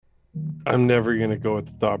I'm never gonna go with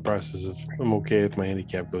the thought process of I'm okay if my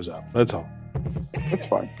handicap goes up. That's all. That's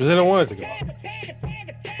fine. Because I don't want it to go up.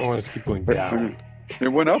 I want it to keep going I mean, down. it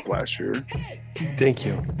went up last year. Thank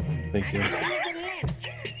you. Thank you.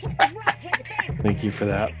 Thank you for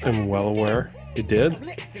that. I'm well aware. It did.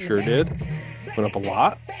 Sure did. Went up a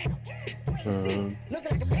lot.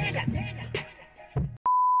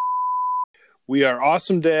 We are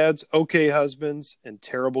awesome dads, okay husbands, and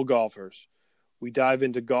terrible golfers. We dive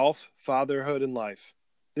into golf, fatherhood, and life.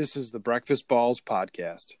 This is the Breakfast Balls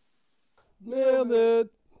Podcast. Nailed it.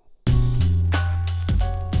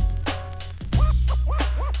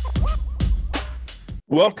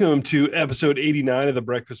 Welcome to episode 89 of the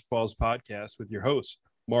Breakfast Balls Podcast with your hosts,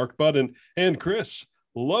 Mark Budden and Chris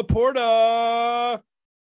Laporta.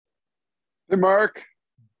 Hey, Mark.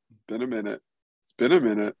 Been a minute. It's been a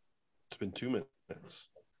minute. It's been 2 minutes. Look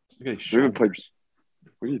at these We haven't played- shoulders.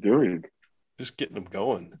 What are you doing? Just getting them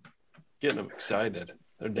going, getting them excited.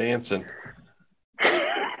 They're dancing. You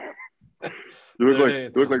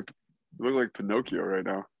They're look like Pinocchio right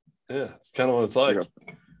now. Yeah, it's kind of what it's like.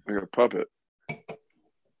 Like a puppet.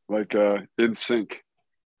 Like In Sync.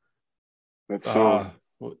 That song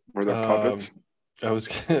where they're puppets. I was,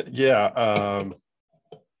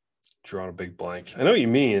 drawing a big blank. I know what you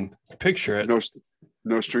mean. Picture it.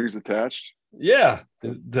 No strings attached. Yeah.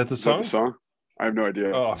 Is that the Is that song? the song? I have no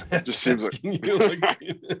idea. Oh, man. Just seems like neither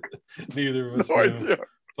of us no know. idea.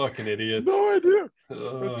 Fucking idiots. No idea.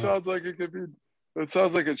 It sounds like it could be. It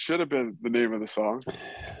sounds like it should have been the name of the song.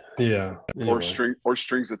 Yeah. Anyway. Or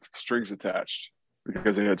strings attached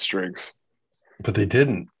because they had strings. But they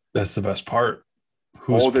didn't. That's the best part.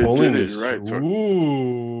 Who's they pulling did it, this? right. So,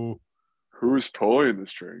 Ooh. who's pulling the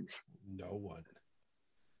strings? No one.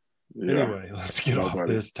 Yeah. Anyway, let's get off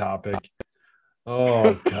Nobody. this topic.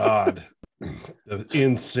 Oh God.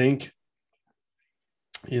 In sync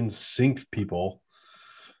people.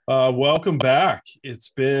 Welcome back. It's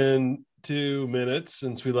been 2 minutes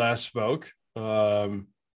since we last spoke. I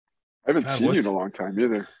haven't seen you in a long time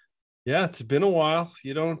either. Yeah, it's been a while.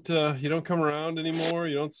 You don't come around anymore.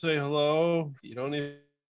 You don't say hello. You don't even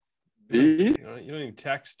you don't even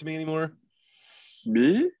text me anymore.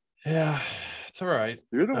 Me? Yeah, it's all right.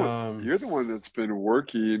 You're the one. You're the one that's been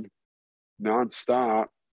working nonstop.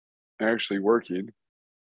 Actually working.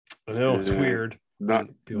 I know it's weird. Not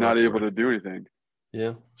able to do anything.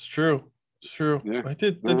 Yeah, it's true. It's true. Yeah. I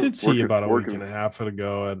did see you about a week and a half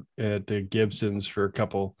ago at the Gibson's for a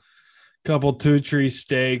couple two-tree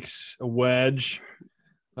steaks, a wedge,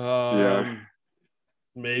 maybe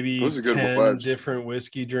 10 wedge. Different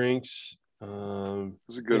whiskey drinks. It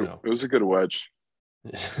was a good wedge.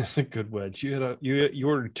 It's a good wedge. You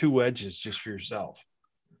ordered 2 wedges just for yourself.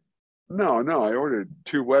 No, I ordered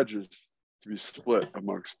 2 wedges to be split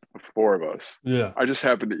amongst the 4 of us. Yeah. I just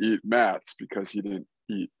happened to eat Matt's because he didn't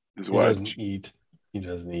eat his wedge. He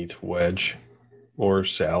doesn't eat wedge or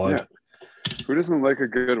salad. Yeah. Who doesn't like a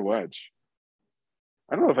good wedge?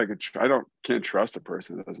 I don't know if I could. Can't trust a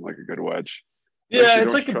person that doesn't like a good wedge. Yeah,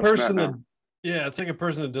 it's like a person that. Yeah, it's like a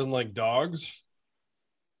person that doesn't like dogs.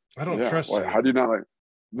 I don't trust you. How do you not like?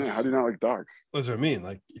 Man, how do you not like dogs? That's what I mean.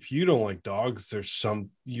 Like, if you don't like dogs,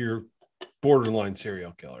 you're borderline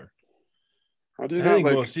serial killer. How do you I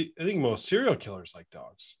think most serial killers like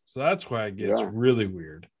dogs, so that's why it gets really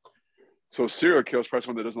weird. So serial killer is probably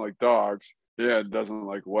someone that doesn't like dogs. Yeah, and doesn't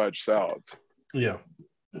like wedge salads. Yeah.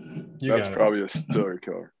 That's probably a serial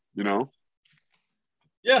killer, you know?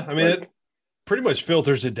 Yeah, I mean, it pretty much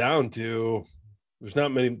filters it down to there's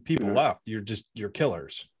not many people left. You're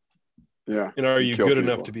killers. Yeah. And are you good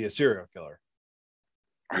enough to be a serial killer?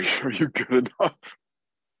 Are you good enough?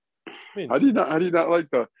 I mean, how do you not like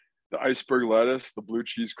the iceberg lettuce, the blue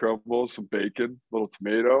cheese crumbles, some bacon, a little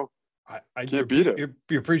tomato? I can't beat it.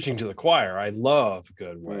 You're preaching to the choir. I love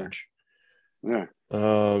good wedge. Yeah.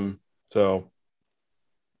 So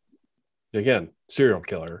again, serial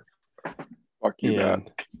killer. Fuck you, man.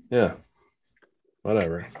 Yeah.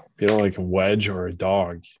 Whatever. If you don't like a wedge or a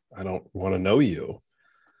dog, I don't want to know you.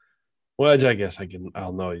 Wedge, I guess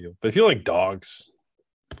I'll know you. But if you like dogs,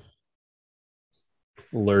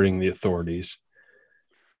 alerting the authorities.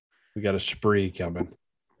 We got a spree coming.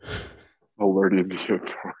 Alerting the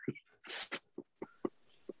authorities.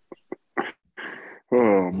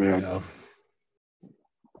 Oh, man. Yeah.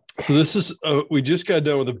 So this is we just got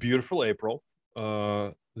done with a beautiful April.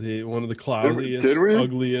 One of the cloudiest,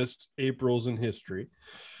 ugliest Aprils in history.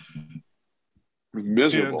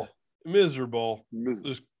 Miserable.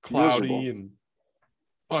 Just cloudy and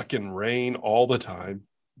fucking rain all the time.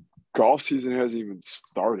 Golf season hasn't even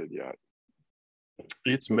started yet.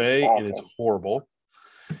 It's May and it's horrible.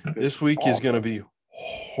 This week is going to be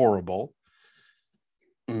horrible.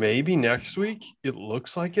 Maybe next week it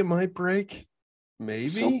looks like it might break. Maybe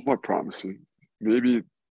somewhat promising. Maybe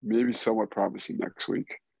somewhat promising next week.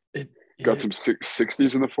 Got some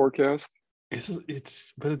 60s in the forecast. But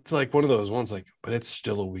it's like one of those ones, like, but it's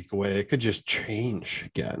still a week away. It could just change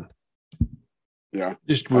again. Yeah,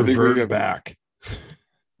 just revert back.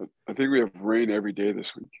 I think we have rain every day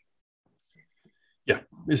this week. Yeah,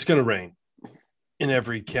 it's going to rain in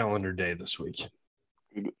every calendar day this week.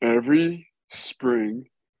 In every spring,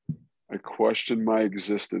 I question my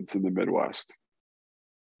existence in the Midwest.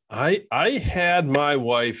 I had my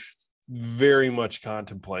wife very much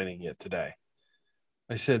contemplating it today.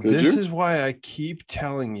 I said, this is why I keep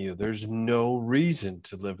telling you there's no reason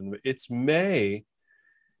to live in it's May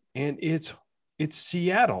and it's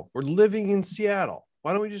Seattle. We're living in Seattle.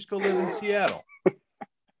 Why don't we just go live in Seattle?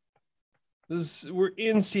 We're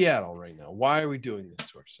in Seattle right now. Why are we doing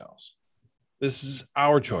this to ourselves? This is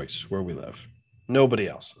our choice where we live. Nobody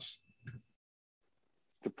else's.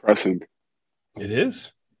 Depressing. It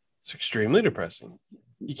is. It's extremely depressing.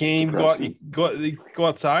 You can't even go out. You go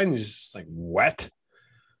outside and it's just like wet,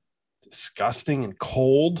 disgusting, and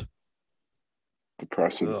cold.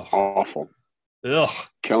 Depressing. Ugh. Awful. Ugh.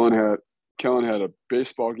 Kellen had a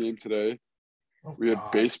baseball game today. We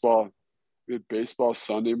had baseball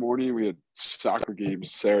Sunday morning. We had soccer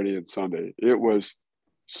games Saturday and Sunday. It was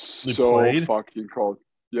so fucking cold.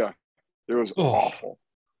 Yeah. It was awful.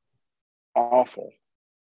 Awful.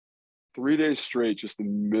 3 days straight, just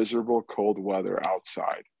in miserable cold weather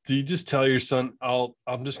outside. Do you just tell your son,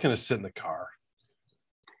 I'm just gonna sit in the car?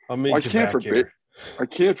 I'll meet you back here. I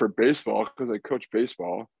can't for baseball because I coach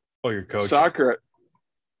baseball. Oh, you're coaching. Soccer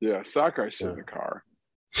I sit in the car.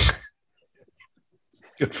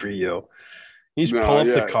 Good for you. You just pull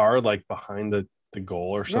up the car like behind the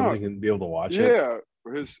goal or something and be able to watch it. Yeah,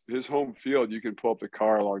 his home field, you can pull up the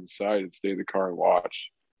car alongside and stay in the car and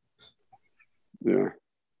watch. Yeah.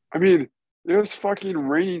 I mean, it was fucking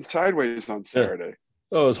raining sideways on Saturday.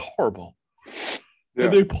 Oh, it was horrible. Yeah.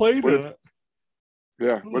 And they played it.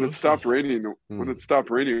 Yeah, when it stopped raining, we went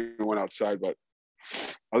outside. But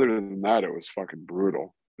other than that, it was fucking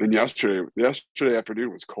brutal. And yesterday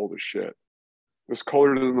afternoon was cold as shit. It was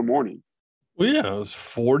colder than the morning. Well, yeah, it was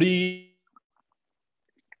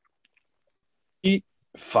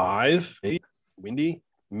 45, windy,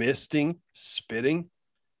 misting, spitting.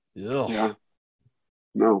 Ugh. Yeah.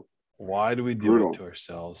 No. Why do we do it to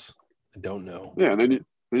ourselves? I don't know. Yeah, and then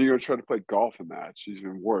you're gonna try to play golf in that. It's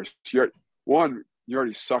even worse. You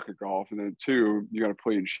already suck at golf, and then two, you got to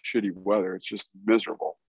play in shitty weather. It's just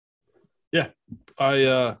miserable. Yeah,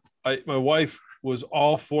 my wife was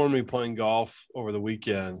all for me playing golf over the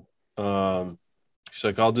weekend. She's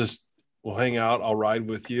like, we'll hang out. I'll ride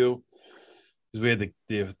with you because we had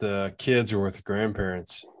the kids were with the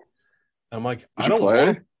grandparents. I'm like, I don't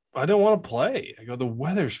want to play. I go, the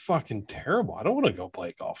weather's fucking terrible. I don't want to go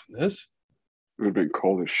play golf in this. It would have been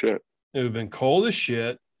cold as shit. It would have been cold as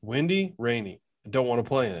shit, windy, rainy. I don't want to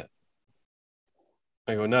play in it.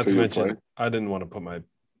 I go, not to mention, I didn't want to put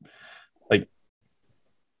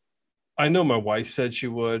I know my wife said she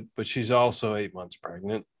would, but she's also 8 months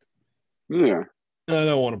pregnant. Yeah. And I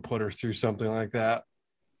don't want to put her through something like that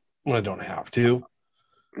when I don't have to.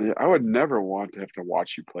 Yeah, I would never want to have to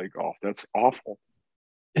watch you play golf. That's awful.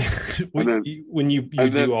 when you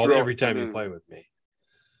do all every time you play with me.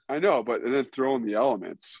 I know, but then throw in the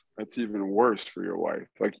elements. That's even worse for your wife.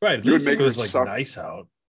 Like, right, at least it was like nice out.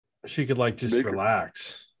 She could just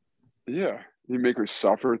relax. Yeah. You make her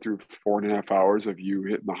suffer through 4.5 hours of you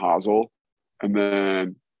hitting the hosel and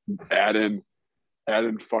then add in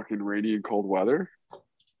fucking rainy and cold weather.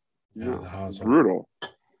 Yeah, the hosel. Brutal.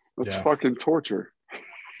 That's fucking torture.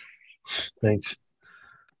 Thanks.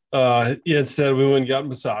 Instead we went and got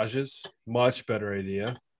massages. Much better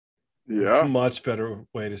idea. Yeah. Much better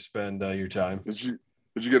way to spend your time. Did you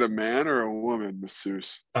get a man or a woman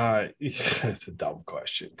masseuse? It's a dumb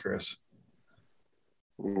question, Chris.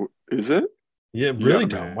 Is it? Yeah, really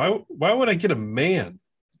dumb. Why would I get a man?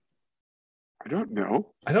 I don't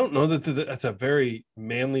know. I don't know that that's a very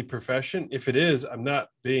manly profession. If it is, I'm not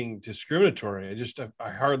being discriminatory.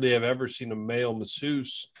 I hardly have ever seen a male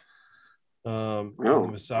masseuse. In the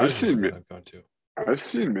massages that I've gone to. I've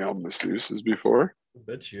seen male masseuses before. I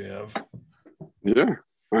bet you have. Yeah.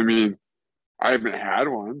 I mean, I haven't had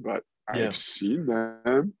one, but I've seen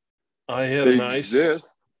them. I had a nice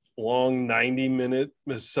long 90-minute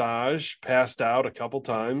massage, passed out a couple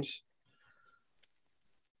times.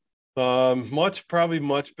 Probably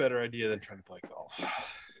much better idea than trying to play golf.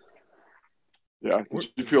 Yeah. Did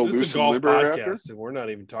you feel this is a golf podcast, and we're not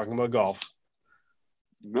even talking about golf.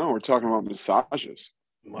 No, we're talking about massages.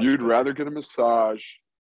 Much better. rather get a massage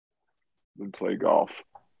than play golf.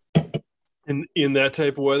 In that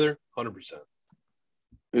type of weather, 100%.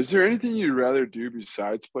 Is there anything you'd rather do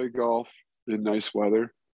besides play golf in nice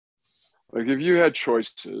weather? Like if you had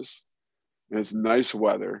choices and it's nice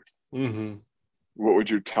weather, Mm-hmm. what would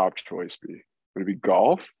your top choice be? Would it be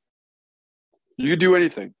golf? You could do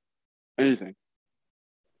anything. Anything.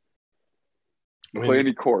 Play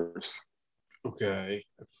any course. Okay.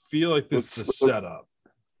 I feel like this is a setup.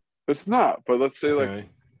 It's not, but let's say Okay.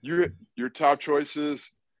 like your top choices,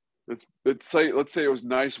 it's like let's say it was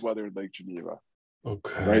nice weather in Lake Geneva,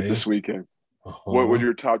 Okay. right? This weekend. Uh-huh. What would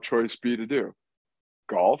your top choice be to do?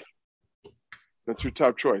 Golf? That's your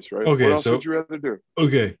top choice, right? Okay, What else so- would you rather do?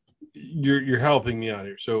 Okay. You're helping me out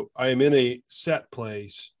here. So I am in a set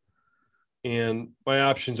place and my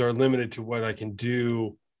options are limited to what I can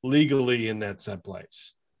do legally in that set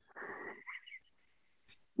place.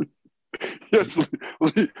 Yes,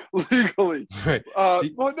 legally. Right.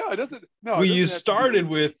 See, Well, no, it doesn't. No, well, it you doesn't have to started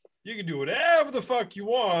be- with you can do whatever the fuck you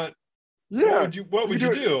want. Yeah, What would you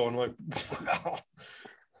can do? I'm like,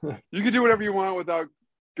 well, you can do whatever you want without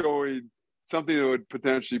going something that would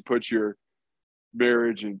potentially put your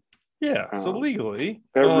marriage yeah. So legally,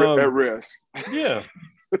 at risk, yeah.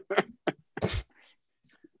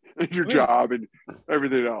 and your job and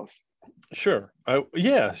everything else. Sure.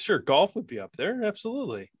 Sure. Golf would be up there.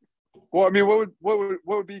 Absolutely. Well, I mean, what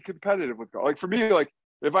would be competitive with golf? Like for me, like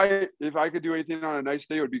if I could do anything on a nice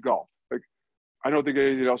day, it would be golf. Like I don't think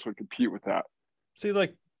anything else would compete with that. See,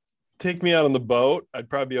 like, take me out on the boat. I'd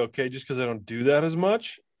probably be okay just because I don't do that as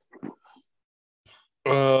much.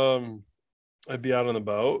 I'd be out on the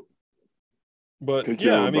boat. But Take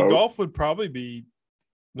you on a I mean, boat? golf would probably be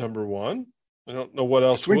number one. I don't know what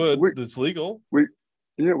else that's legal. We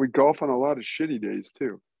golf on a lot of shitty days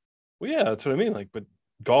too. Well, yeah, that's what I mean. Like, but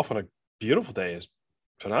golf on a beautiful day is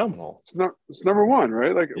phenomenal. It's number one,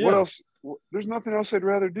 right? Like Yeah. what else? There's nothing else I'd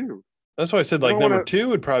rather do. That's why I said like I don't number wanna- two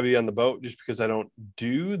would probably be on the boat just because I don't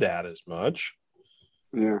do that as much.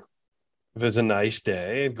 Yeah. If it's a nice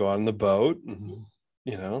day, I'd go on the boat and,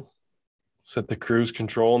 set the cruise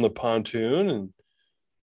control on the pontoon and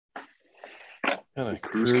kind of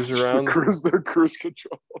cruise around. The cruise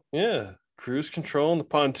control. Yeah. Cruise control on the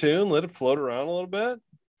pontoon, let it float around a little bit.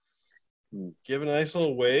 Give a nice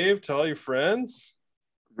little wave to all your friends.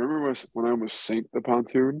 Remember when I almost sank the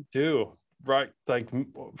pontoon? Too. Right. Like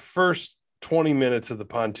first 20 minutes of the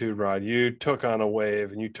pontoon ride, you took on a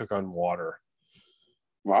wave and you took on water.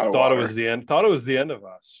 Thought it was the end. Thought it was the end of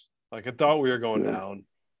us. Like I thought we were going down.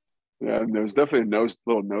 Yeah, and there was definitely a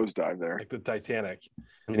little nosedive there. Like the Titanic.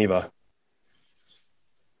 Geneva.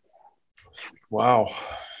 Wow.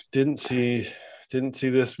 Didn't see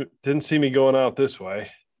me going out this way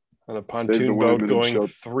on a pontoon boat going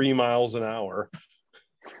 3 miles an hour.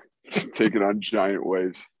 Taking on giant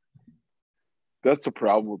waves. That's the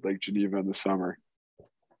problem with Lake Geneva in the summer.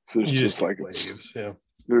 So it's just like waves. Yeah.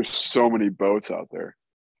 There's so many boats out there.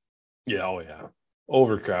 Yeah, oh yeah.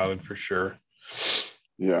 Overcrowded for sure.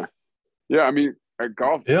 Yeah. Yeah, I mean, at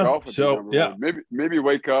golf. Yeah. Golf would So be number one. Maybe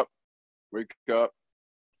wake up,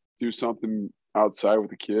 do something outside with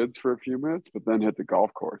the kids for a few minutes, but then hit the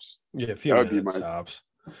golf course. Yeah, a few minutes tops.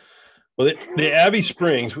 Well, the Abbey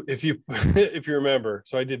Springs, if you remember,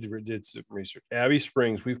 so I did some research. Abbey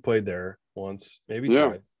Springs, we've played there once, maybe twice.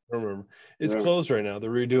 I don't remember. It's closed right now.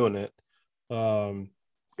 They're redoing it.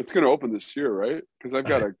 It's going to open this year, right? Because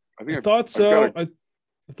I thought so. I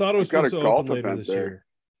thought it was supposed to open later this year.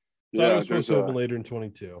 I thought it was supposed to open later in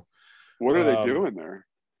 22. What are they doing there?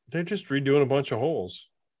 They're just redoing a bunch of holes.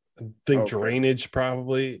 I think drainage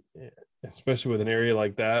probably, especially with an area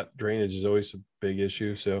like that, drainage is always a big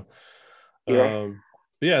issue. So, I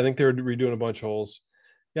think they're redoing a bunch of holes.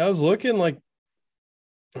 Yeah, I was looking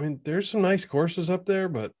there's some nice courses up there,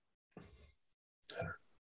 but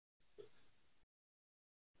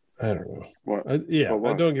I don't know. What? Don't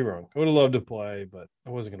get me wrong. I would have loved to play, but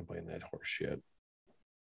I wasn't going to play in that horse shit.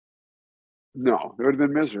 No, it would have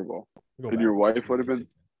been miserable. And your wife would have been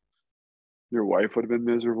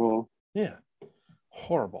miserable. Yeah.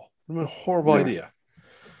 Horrible. It would have been a horrible idea.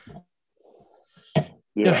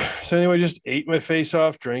 Yeah. So anyway, just ate my face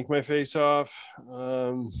off, drank my face off.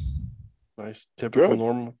 Nice, typical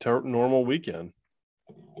normal weekend.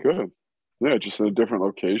 Good. Yeah, just in a different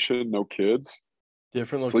location, no kids.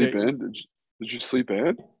 Different location. Sleep in? Did you sleep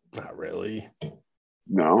in? Not really.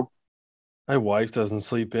 No. My wife doesn't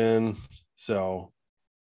sleep in, so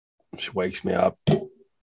she wakes me up.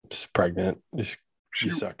 She's pregnant. She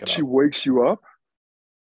suck it up. She wakes you up?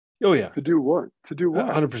 Oh yeah. To do what?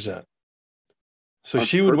 100%. So On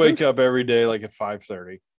she would wake purpose? up every day like at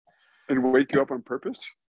 5:30. And wake you up on purpose?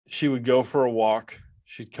 She would go for a walk.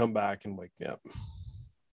 She'd come back and wake me up.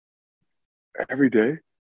 Every day?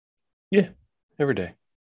 Yeah, every day.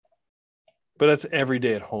 But that's every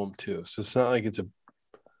day at home too. So it's not like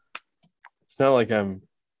I'm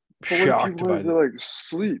But what if you shocked by wanted to like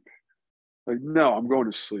sleep? Like, no, I'm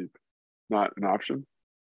going to sleep. Not an option.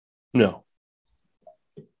 No.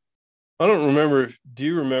 I don't remember. Do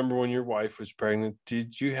you remember when your wife was pregnant?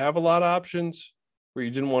 Did you have a lot of options where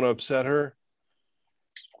you didn't want to upset her?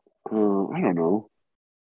 I don't know.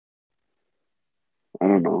 I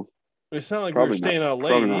don't know. It's not like we were Probably not. staying out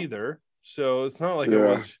Probably late not. either. So it's not like it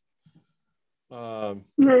Yeah. was.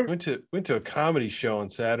 Yeah. Went to a comedy show on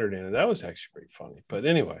Saturday, and that was actually pretty funny. But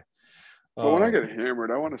anyway, But when I get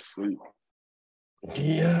hammered, I want to sleep.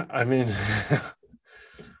 yeah, I mean,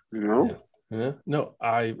 You know? yeah, no,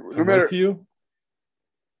 I'm matter- with you.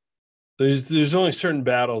 There's only certain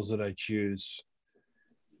battles that I choose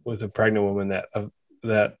with a pregnant woman that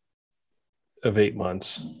of 8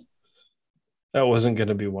 months. That wasn't going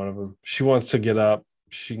to be one of them. She wants to get up.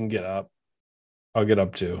 She can get up. I'll get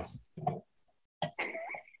up too.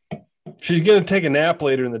 She's going to take a nap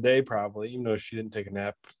later in the day, probably, even though she didn't take a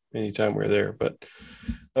nap anytime we were there. But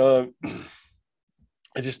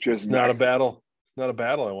it's not a battle. Not a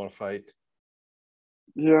battle I want to fight.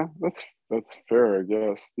 Yeah, that's fair, I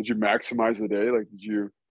guess. Did you maximize the day? Like, did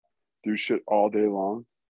you do shit all day long?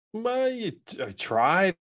 I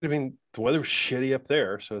tried. I mean, the weather was shitty up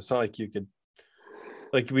there, so it's not like you could.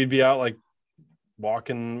 Like, we'd be out like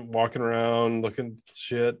walking around, looking at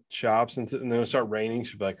shit, shops, and then it would start raining.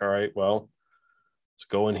 She'd be like, "All right, well, let's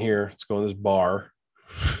go in here. Let's go in this bar,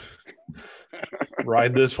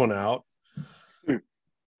 ride this one out."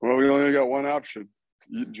 Well, we only got one option: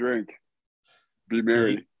 eat and drink, be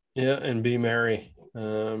merry. Yeah, and be merry.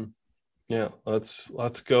 Yeah,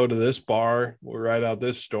 let's go to this bar. We'll ride out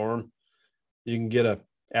this storm. You can get a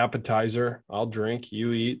appetizer. I'll drink.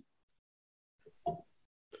 You eat. I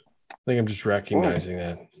think I'm just recognizing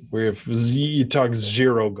that you talk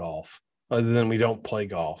zero golf, other than we don't play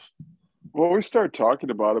golf. Well, we started talking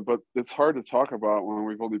about it, but it's hard to talk about when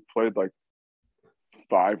we've only played like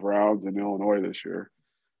 5 rounds in Illinois this year.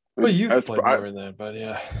 Well, you've played more than that, but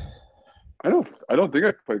yeah. I don't think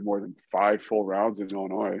I've played more than 5 full rounds in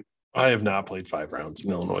Illinois. I have not played 5 rounds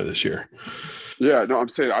in Illinois this year. Yeah, no, I'm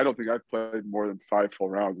saying I don't think I've played more than 5 full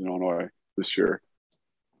rounds in Illinois this year.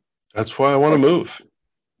 That's why I want to move.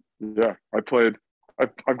 Yeah, I've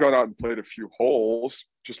gone out and played a few holes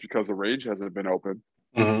just because the range hasn't been open.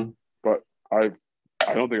 Mm-hmm. But I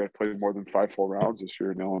don't think I've played more than 5 full rounds this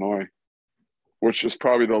year in Illinois, which is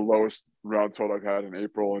probably the lowest round total I've had in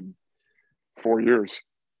April in 4 years.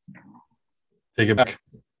 Take it back.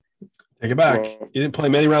 Well, you didn't play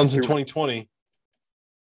many rounds in 2020.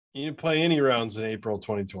 You didn't play any rounds in April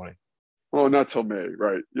 2020. Well, not till May,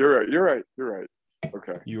 right? You're right.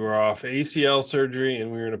 Okay. You were off ACL surgery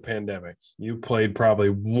and we were in a pandemic. You played probably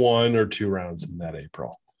 1 or 2 rounds in that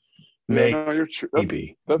April. Maybe. Yeah, no, you're true.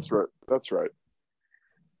 That's right.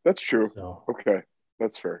 That's true. No. Okay.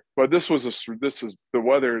 That's fair. But this is the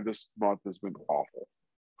weather this month has been awful.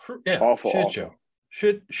 Yeah. Awful.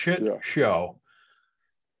 Shit yeah. show.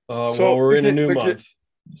 Well, we're in a new month.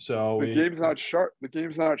 So the game's not sharp. The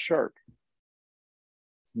game's not sharp.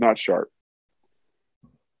 Not sharp.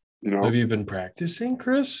 You know. Have you been practicing,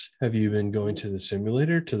 Chris? Have you been going to the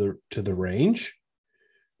simulator to the range?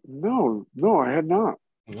 No, I had not.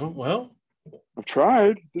 Oh, well, I've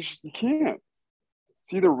tried. You can't.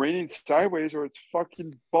 It's either raining sideways or it's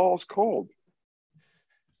fucking balls cold.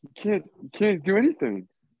 You can't do anything.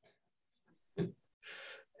 You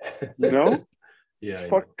know? Yeah,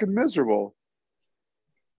 it's fucking miserable.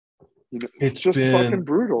 You know, it's just been fucking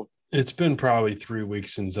brutal. It's been probably 3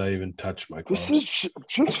 weeks since I even touched my clubs. This is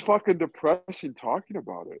just fucking depressing talking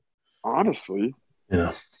about it, honestly.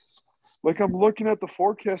 Yeah. Like, I'm looking at the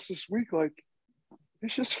forecast this week, like,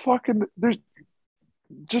 it's just fucking, there's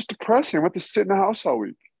just depressing. I went to sit in the house all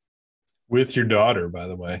week. With your daughter, by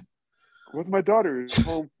the way. With my daughter, who's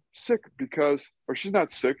home sick or she's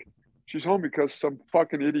not sick. She's home because some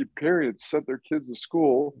fucking idiot parents sent their kids to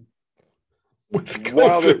school with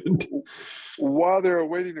COVID while they're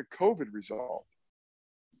awaiting a COVID result.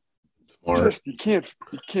 You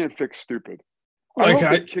can't fix stupid.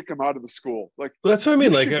 I kick them out of the school. Like, that's what I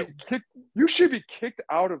mean. You should be kicked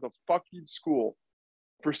out of the fucking school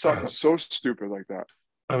for something so stupid like that.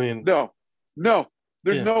 I mean, no.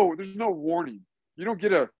 There's no warning. You don't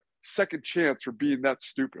get a second chance for being that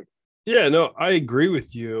stupid. Yeah, no, I agree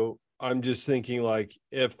with you. I'm just thinking, like,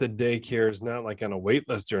 if the daycare is not like on a wait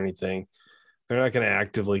list or anything, They're not going to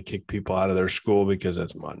actively kick people out of their school because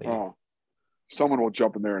that's money. Oh, someone will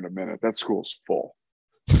jump in there in a minute. That school's full.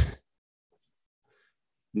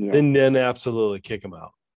 Yeah. And then absolutely kick them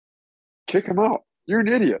out. Kick them out. You're an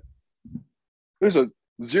idiot. There's a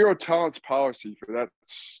zero tolerance policy for that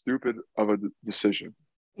stupid of a decision.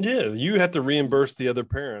 Yeah, you have to reimburse the other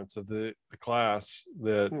parents of the class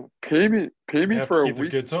that pay me for keep their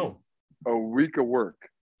kids home. A week of work.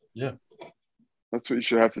 Yeah. That's what you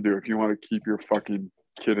should have to do if you want to keep your fucking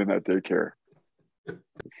kid in that daycare.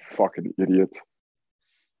 Fucking idiot.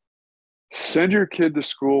 Send your kid to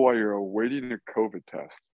school while you're awaiting a COVID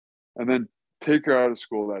test, and then take her out of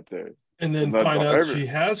school that day. And then find out she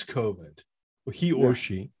has COVID. Well, he or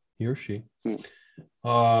she. Yeah.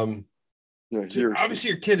 Obviously,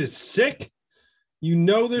 your kid is sick. You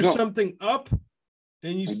know there's something up,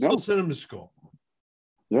 and you still send him to school.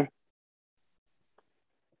 Yeah.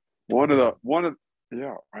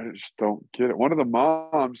 I just don't get it. One of the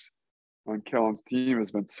moms on Kellen's team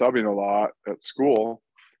has been subbing a lot at school,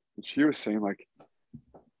 and she was saying like,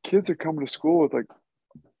 kids are coming to school with like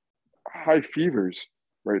high fevers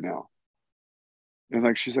right now, and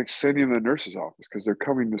like she's like sending them to the nurse's office because they're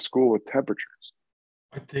coming to school with temperatures.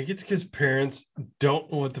 I think it's because parents don't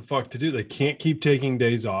know what the fuck to do. They can't keep taking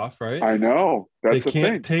days off, right? I know. That's they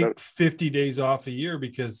can't take 50 days off a year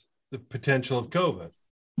because the potential of COVID.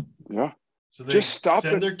 Yeah. So they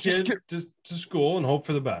send their kid to school and hope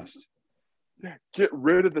for the best. Yeah. Get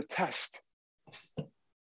rid of the test.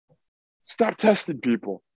 Stop testing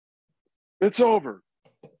people. It's over.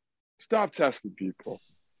 Stop testing people.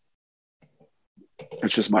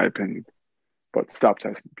 It's just my opinion. But stop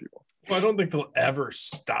testing people. Well, I don't think they'll ever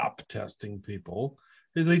stop testing people.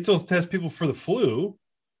 Because they still test people for the flu.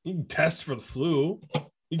 You can test for the flu.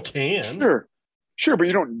 You can. Sure, but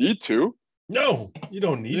you don't need to. No, you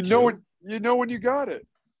don't need to. You know when you got it.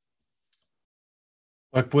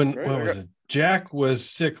 Like when what was it? Jack was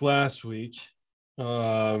sick last week.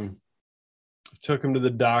 Took him to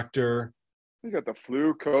the doctor. You got the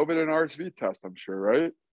flu, COVID, and RSV test, I'm sure,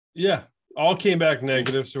 right? Yeah. All came back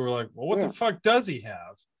negative. So we're like, well, what the fuck does he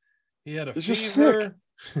have? He had a fever.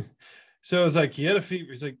 So it was like he had a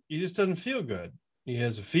fever. He's like, he just doesn't feel good. He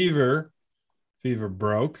has a fever. Fever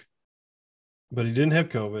broke. But he didn't have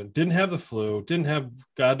COVID, didn't have the flu, didn't have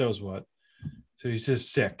God knows what. So he's just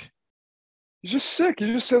sick. He's just sick.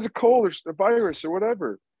 He just has a cold or a virus or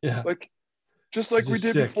whatever. Yeah. Just like we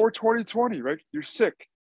did before 2020, right? You're sick.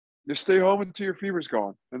 You stay home until your fever's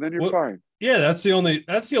gone, and then you're fine. Yeah, that's the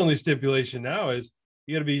only stipulation now is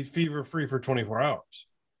you got to be fever free for 24 hours.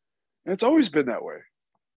 And it's always been that way.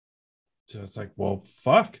 So it's like, well,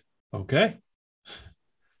 fuck. Okay.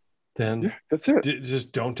 Then that's it.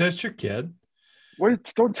 Just don't test your kid.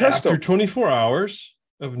 Wait, don't test him. After 24 hours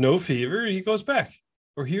of no fever, he goes back,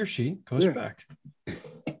 or he or she goes back.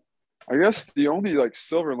 I guess the only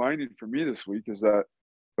silver lining for me this week is that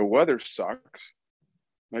the weather sucks.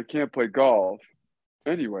 I can't play golf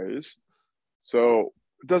anyways, so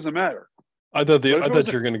it doesn't matter. I thought you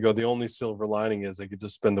were going to go, the only silver lining is I could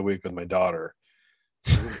just spend the week with my daughter.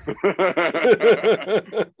 I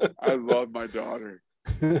love my daughter.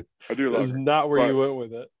 I do love her. That's not where you went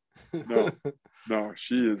with it. No,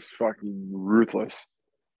 she is fucking ruthless.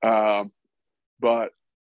 But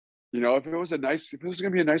if it was going to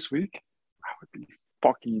be a nice week, I would be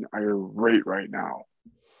fucking irate right now.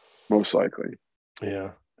 Most likely.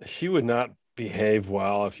 Yeah. She would not behave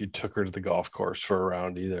well if you took her to the golf course for a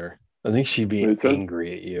round either. I think she'd be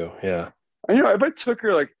angry at you. Yeah. If I took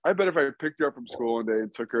her, I bet if I picked her up from school one day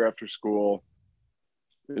and took her after school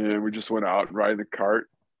and we just went out and ride the cart,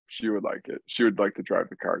 she would like it. She would like to drive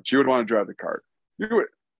the cart. She would want to drive the cart. We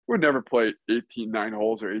would never play 9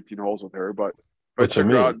 holes or 18 holes with her, but if I took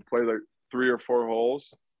her out and play 3 or 4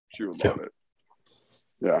 holes, she would love it.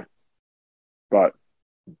 Yeah. But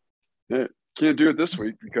can't do it this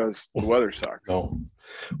week because the weather sucks. No.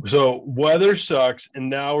 So weather sucks, and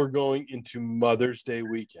now we're going into Mother's Day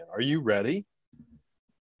weekend. Are you ready?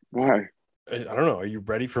 Why? I don't know. Are you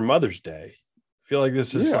ready for Mother's Day? I feel like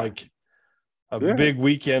this is a big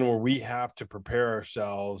weekend where we have to prepare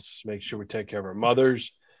ourselves, make sure we take care of our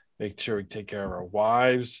mothers, make sure we take care of our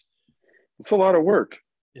wives. It's a lot of work.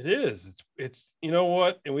 It is. It's you know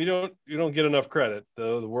what? And we don't get enough credit,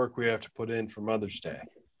 though, the work we have to put in for Mother's Day.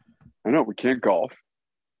 I know we can't golf.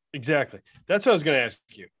 Exactly. That's what I was going to ask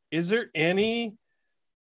you. Is there any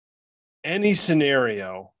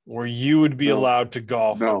scenario where you would be allowed to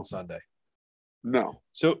golf on Sunday? No.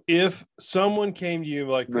 So if someone came to you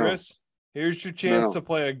like, Chris, here's your chance to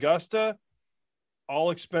play Augusta, all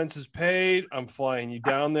expenses paid. I'm flying you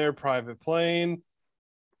down there, private plane.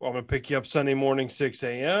 I'm going to pick you up Sunday morning, 6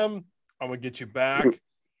 a.m. I'm going to get you back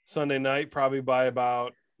Sunday night, probably by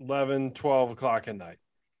about 11, 12 o'clock at night.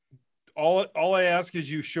 All I ask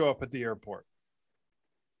is you show up at the airport.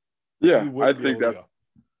 Yeah, I think that's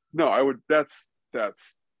no, I would that's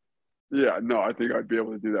yeah, no, I think I'd be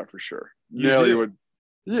able to do that for sure. Nelly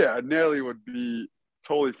would be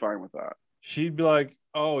totally fine with that. She'd be like,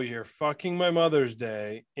 "Oh, you're fucking my Mother's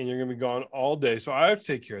Day and you're gonna be gone all day. So I have to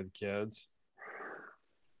take care of the kids.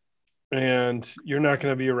 And you're not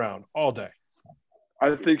gonna be around all day."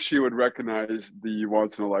 I think she would recognize the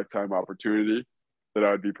once in a lifetime opportunity that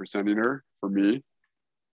I would be presenting her for me.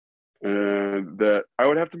 And that I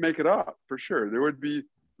would have to make it up for sure. There would be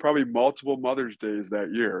probably multiple Mother's Days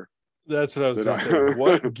that year. That's what I was saying.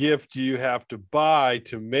 What gift do you have to buy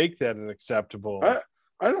to make that an acceptable?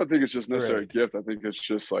 I don't think it's just necessarily a gift. I think it's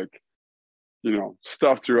just like,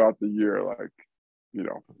 stuff throughout the year, like,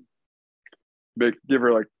 give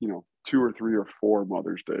her like, 2 or 3 or 4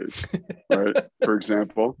 Mother's Days, right? For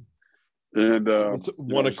example. And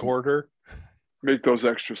one a quarter. Make those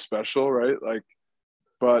extra special, right? Like,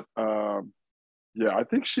 but yeah, I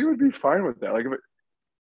think she would be fine with that. Like,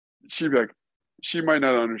 she'd be like, she might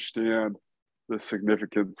not understand the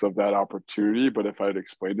significance of that opportunity, but if I'd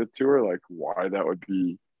explained it to her, like why that would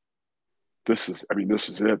be, this is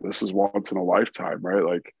it. This is once in a lifetime, right?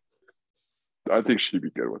 Like, I think she'd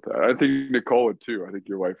be good with that. I think Nicole would too. I think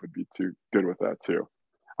your wife would be too good with that too.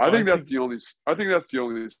 I think that's the only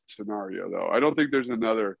scenario though. I don't think there's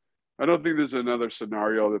another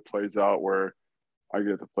scenario that plays out where I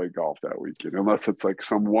get to play golf that weekend, unless it's like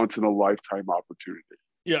some once in a lifetime opportunity.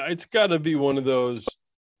 Yeah, it's got to be one of those.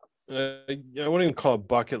 I wouldn't even call it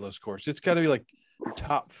bucket list course. It's got to be like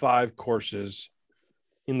top 5 courses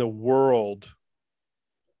in the world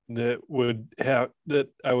that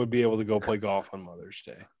I would be able to go play golf on Mother's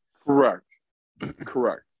Day. Correct.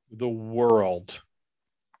 The world.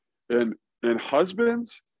 And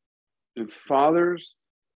husbands and fathers,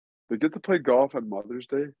 they get to play golf on Mother's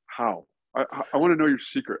Day. How? I want to know your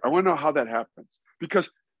secret. I want to know how that happens. Because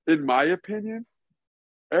in my opinion,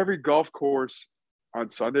 every golf course on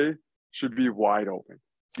Sunday should be wide open.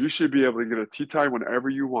 You should be able to get a tee time whenever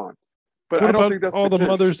you want. But I don't think that's all the case.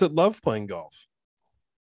 mothers that love playing golf.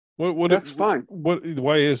 That's fine.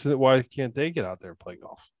 Why can't they get out there and play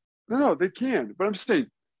golf? No, they can. But I'm saying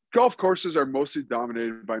golf courses are mostly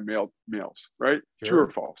dominated by males, right? Sure. True or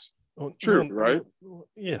false? True, right?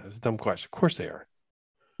 Yeah, that's a dumb question. Of course they are.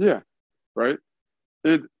 Yeah, right.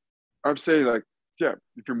 And I'm saying, like, yeah,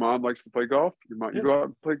 if your mom likes to play golf, you go out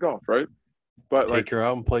and play golf, right? But take her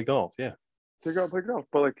out and play golf. Yeah, take her out and play golf.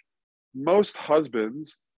 But like most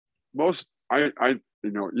husbands,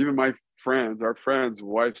 even my friends, our friends'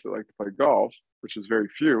 wives that like to play golf, which is very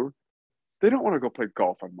few, they don't want to go play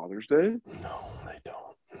golf on Mother's Day. No, they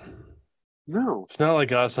don't. No, it's not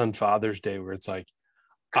like us on Father's Day where it's like,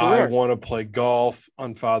 correct. I want to play golf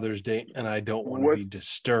on Father's Day and I don't want to be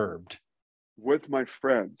disturbed. With my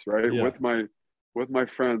friends, right? Yeah. With my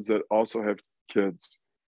friends that also have kids,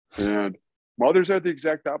 and mothers are the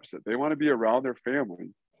exact opposite. They want to be around their family,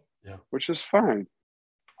 which is fine.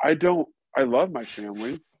 I love my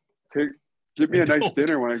family. Give me a nice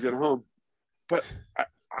dinner when I get home, but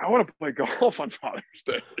I want to play golf on Father's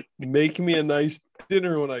Day. Make me a nice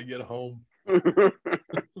dinner when I get home.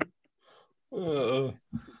 Or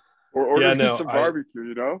order me some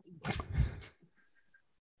barbecue,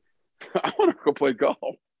 I want to go play golf.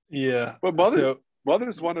 Yeah, but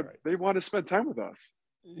mothers want to. They want to spend time with us.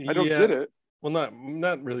 I don't get it. Well,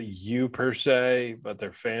 not really you per se, but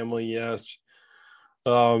their family, yes.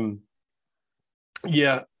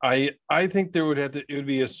 Yeah, I think it would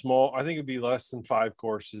be a small. I think it'd be less than 5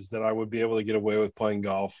 courses that I would be able to get away with playing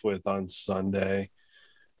golf with on Sunday,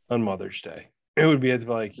 on Mother's Day. It would be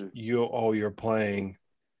like you're playing.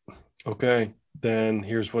 Okay, then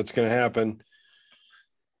here's what's going to happen.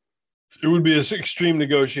 It would be an extreme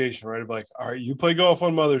negotiation, right? Like, all right, you play golf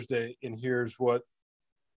on Mother's Day, and here's what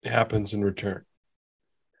happens in return.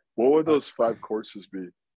 What would those 5 courses be?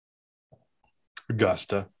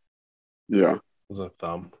 Augusta. Yeah. Was a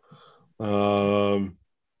thumb. That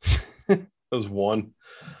was 1.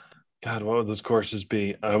 God, what would those courses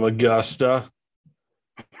be? Augusta.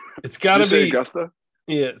 It's got to be Augusta.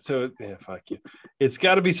 Yeah. So fuck you. It's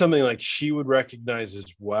got to be something like she would recognize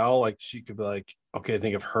as well. Like she could be like, okay, I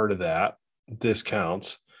think I've heard of that. This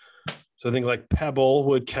counts. So I think like Pebble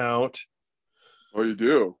would count. Oh, you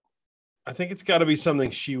do? I think it's got to be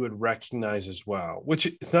something she would recognize as well. Which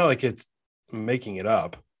it's not like it's making it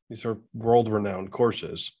up. These are world-renowned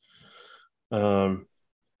courses. I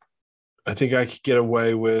think I could get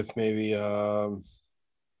away with maybe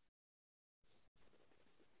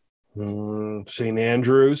St.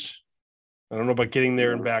 Andrews. I don't know about getting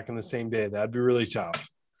there and back in the same day. That'd be really tough.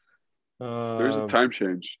 There's a time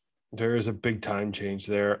change. There is a big time change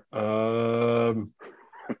there. Could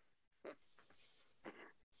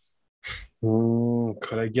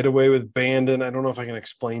I get away with Bandon? I don't know if I can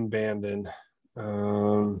explain Bandon.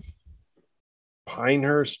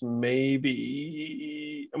 Pinehurst,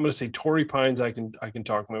 maybe. I'm going to say Torrey Pines. I can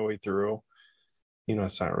talk my way through. You know,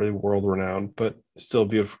 it's not really world renowned, but still a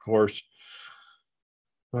beautiful course.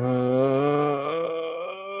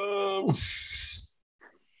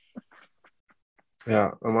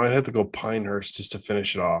 Yeah, I might have to go Pinehurst just to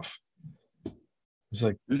finish it off. It's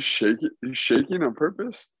like you shaking on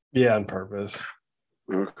purpose? Yeah, on purpose.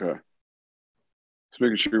 Okay. Just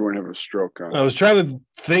making sure you weren't having a stroke on. I was trying to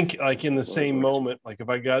think like in the same moment, like if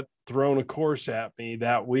I got thrown a course at me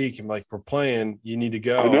that week and like we're playing, you need to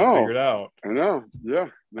go figure it out. I know. Yeah.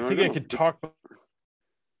 No, I think I could talk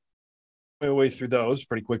my way through those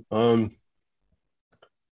pretty quick. I'm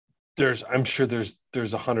sure there's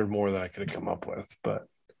 100 more that I could have come up with, but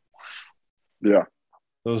yeah,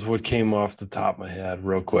 those what came off the top of my head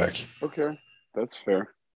real quick. Okay, that's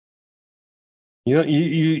fair. You know,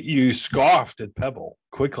 you scoffed at Pebble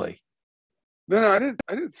quickly. No, I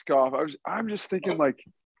didn't scoff. I'm just thinking like,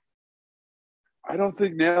 I don't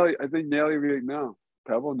think Nelly. I think Nelly would be like, no.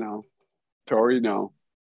 Pebble, no. Torrey, no.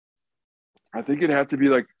 I think it'd have to be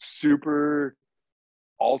like super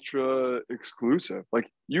ultra exclusive. Like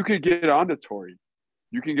you could get onto Torrey,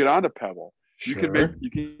 you can get onto Pebble, Sure. you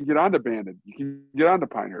can get onto Bandon, you can get onto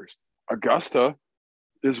Pinehurst. Augusta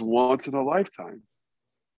is once in a lifetime.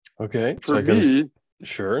 Okay. For me,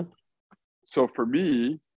 sure. So for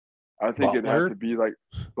me, I think it'd have to be like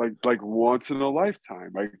once in a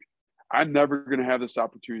lifetime. Like I'm never going to have this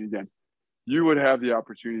opportunity again. You would have the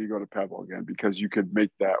opportunity to go to Pebble again because you could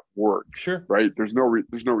make that work. Sure. Right? There's no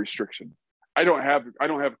restriction. I don't have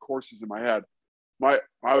courses in my head. I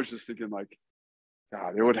was just thinking like,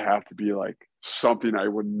 God, it would have to be like something I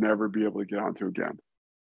would never be able to get onto again.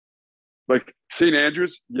 Like St.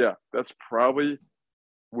 Andrews, yeah, that's probably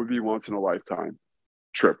would be once in a lifetime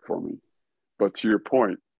trip for me. But to your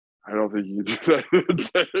point, I don't think you can do that in a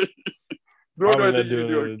day. Nor do I think you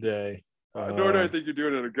do it in a day. Nor do I think you're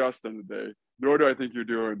doing it in Augusta in a day. Nor do I think you're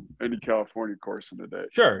doing any California course in a day.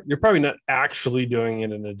 Sure, you're probably not actually doing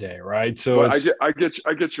it in a day, right? So I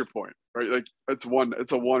get your point, right? Like it's a 1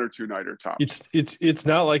 or 2 nighter top. It's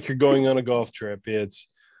not like you're going on a golf trip. It's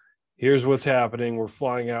here's what's happening. We're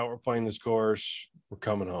flying out. We're playing this course. We're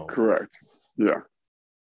coming home. Correct. Yeah.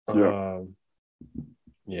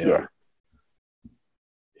 Yeah.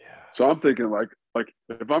 So I'm thinking like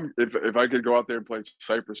if I could go out there and play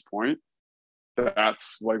Cypress Point,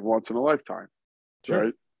 that's like once in a lifetime, sure.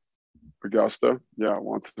 Right? Augusta, yeah,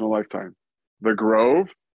 once in a lifetime. The Grove,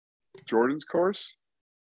 Jordan's course,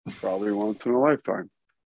 probably once in a lifetime.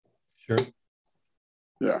 Sure.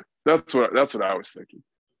 Yeah, that's what I was thinking,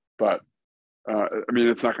 but I mean,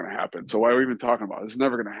 it's not going to happen. So why are we even talking about it? It's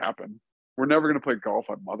never going to happen. We're never going to play golf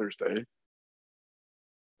on Mother's Day.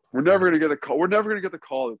 We're never going to get a call. We're never going to get the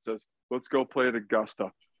call that says, "Let's go play at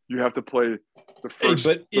Augusta." You have to play the first.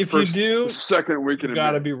 Hey, but if you do, the second weekend, you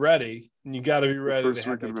got to be ready, and you got to be ready to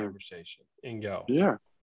have that conversation and go. Yeah,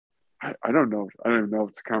 I don't know. I don't even know if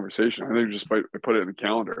it's a conversation. I think just put it in the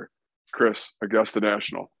calendar. Chris, Augusta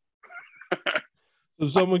National. So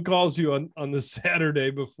someone calls you on the Saturday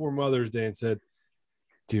before Mother's Day and said,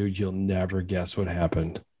 "Dude, you'll never guess what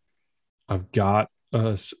happened. I've got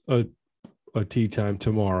a tee time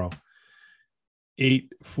tomorrow,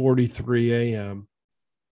 8:43 a.m.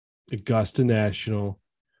 Augusta National.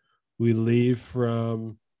 We leave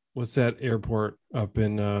from what's that airport up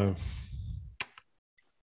in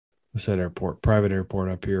what's that airport? Private airport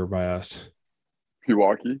up here by us.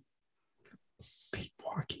 Pewaukee?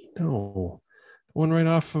 No. One right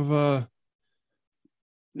off of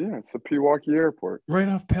yeah, it's the Pewaukee Airport. Right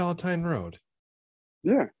off Palatine Road.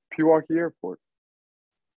 Yeah, Pewaukee Airport.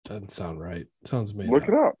 Doesn't sound right. Sounds made Look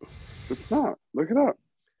it up. It's not. Look it up.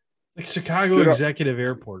 Like Chicago Executive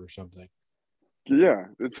Airport or something. Yeah,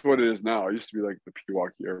 it's what it is now. It used to be like the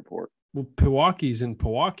Pewaukee Airport. Well, Pewaukee's in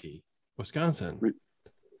Pewaukee, Wisconsin.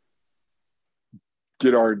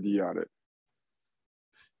 Get R&D on it.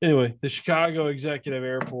 Anyway, the Chicago Executive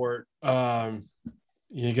Airport,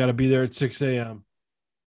 you got to be there at 6 a.m.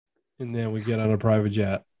 And then we get on a private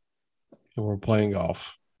jet and we're playing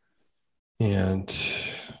golf. And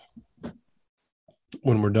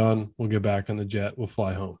when we're done, we'll get back on the jet. We'll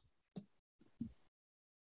fly home.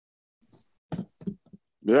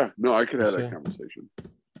 Yeah, no, I could have that conversation.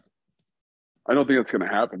 I don't think that's going to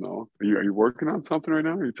happen, though. Are you working on something right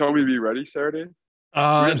now? Are you telling me to be ready Saturday? Do we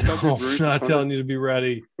have something No, brewing I'm for not Sunday? telling you to be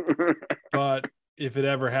ready, but if it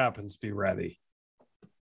ever happens, be ready.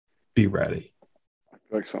 Be ready.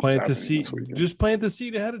 Like something's Plant the happening seed. this weekend. Just plant the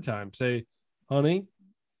seed ahead of time. Say, honey,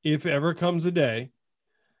 if ever comes a day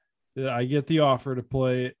that I get the offer to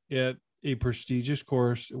play at a prestigious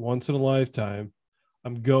course once in a lifetime,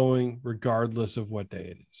 I'm going regardless of what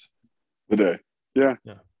day it is. The day. Yeah.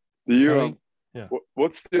 Yeah. Do you Honey, yeah.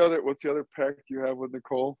 what's the other pact you have with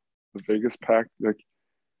Nicole? The Vegas pact? Like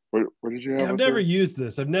what did you have I've with never her? used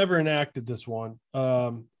this. I've never enacted this one.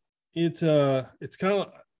 It's kind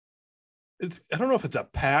of I don't know if it's a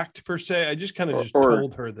pact per se. I just kind of just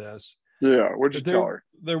told her this. Yeah, what'd you tell her?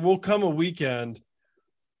 There will come a weekend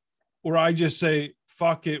where I just say,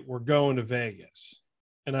 fuck it, we're going to Vegas.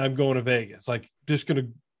 And I'm going to Vegas. Like, just going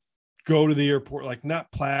to go to the airport, like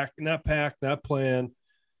not pack, not plan.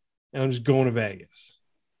 And I'm just going to Vegas.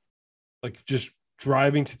 Like, just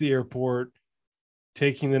driving to the airport,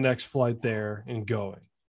 taking the next flight there and going.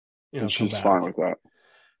 And she's fine with that.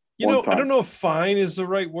 I don't know if fine is the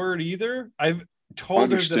right word either. I've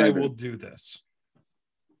told her that I will do this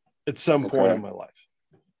at some point in my life.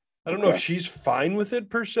 I don't know if she's fine with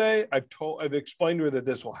it per se. I've explained to her that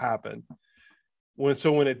this will happen.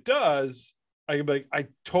 When it does, I can be like, I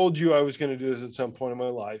told you I was going to do this at some point in my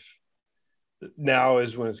life. Now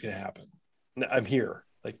is when it's going to happen. I'm here.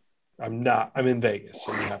 Like, I'm in Vegas,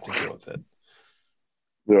 so you have to deal with it.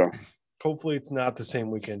 Yeah. Hopefully it's not the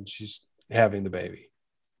same weekend she's having the baby.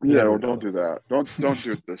 Yeah, well, don't do that. Don't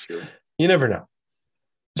do it this year. You never know.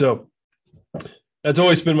 So that's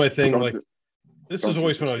always been my thing. This was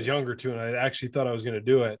always when I was younger too, and I actually thought I was going to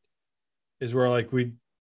do it. Is where like we'd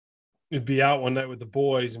be out one night with the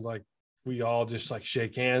boys, and like we all just like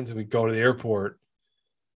shake hands, and we go to the airport.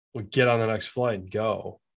 We get on the next flight and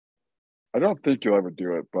go. I don't think you'll ever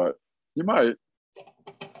do it, but you might.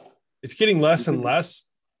 It's getting less and less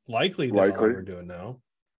likely that I'll ever do it now.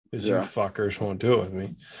 Because you fuckers won't do it with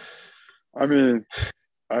me. I mean,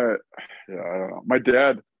 I don't know. My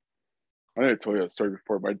dad, I think I told you that story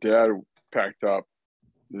before. My dad packed up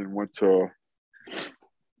and they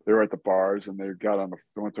were at the bars and they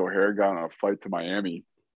went to O'Hare, got on a flight to Miami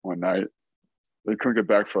one night. They couldn't get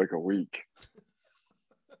back for like a week.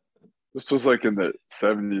 This was like in the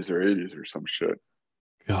 70s or 80s or some shit.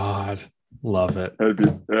 God, love it. It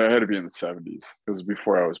had to be in the 70s. It was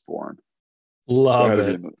before I was born. Love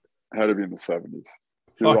it. Had to be in the 70s.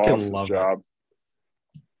 Fucking love it.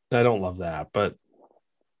 I don't love that, but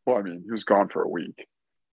well, I mean, he was gone for a week.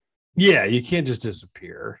 Yeah, you can't just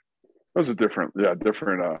disappear. It was a different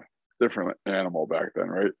animal back then,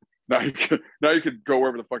 right? Now you could go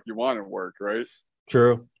wherever the fuck you want and work, right?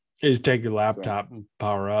 True. You just take your laptop and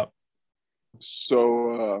power up.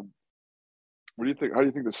 So, what do you think? How do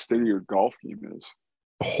you think the state of your golf game is?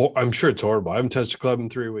 I'm sure it's horrible. I haven't touched a club in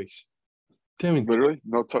 3 weeks. Damn it. Literally,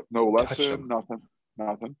 no lesson,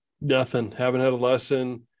 nothing. Nothing. Haven't had a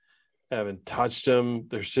lesson. Haven't touched them.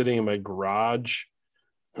 They're sitting in my garage.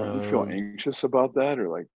 Do you feel anxious about that, or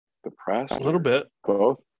like depressed? A little bit.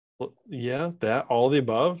 Both. Yeah, that all the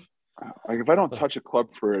above. Like if I don't touch a club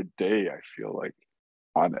for a day, I feel like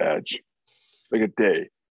on edge. Like a day.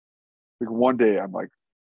 Like one day, I'm like,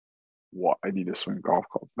 what? I need to swing a golf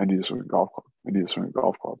club. I need to swing a golf club. I need to swing a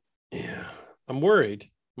golf club. Yeah, I'm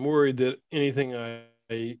worried. I'm worried that anything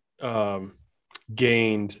I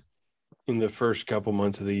gained in the first couple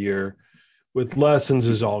months of the year with lessons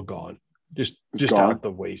is all gone. Just out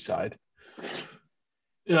the wayside.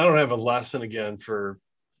 And I don't have a lesson again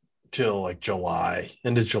till like July,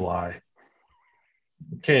 end of July.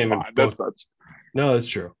 Can't even book. No, that's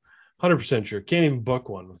true. 100% true. Can't even book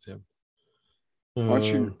one with him. Why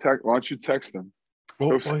don't you text him?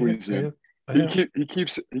 Go squeeze in. He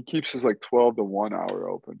keeps his like 12 to 1 hour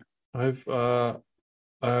open. I've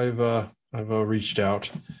reached out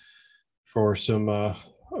for some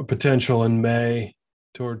potential in May,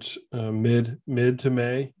 towards mid to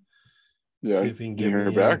May. Yeah, see if he can get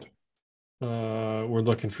me back. We're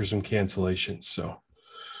looking for some cancellations, so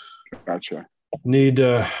gotcha. Need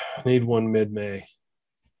one mid-May.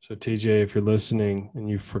 So TJ, if you're listening and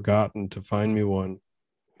you've forgotten to find me one,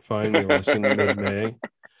 find me lesson mid-May.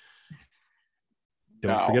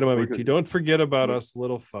 Don't forget about me. Don't forget about us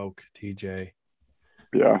little folk, TJ.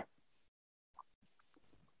 Yeah.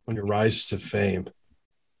 On your rise to fame.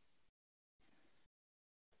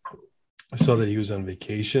 I saw that he was on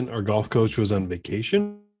vacation. Our golf coach was on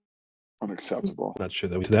vacation. Unacceptable. Not sure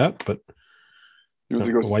that was that, but he went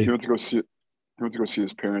to go see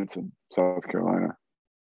his parents in South Carolina.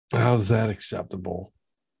 How's that acceptable?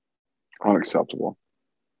 Unacceptable.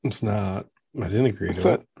 It's not. I didn't agree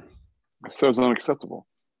to it. I said it was unacceptable.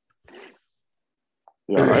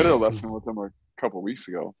 Yeah, I had a lesson with him a couple of weeks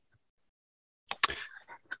ago.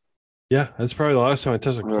 Yeah, that's probably the last time I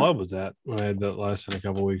touched a Yeah. club was that when I had that lesson a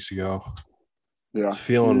couple of weeks ago. Yeah. It was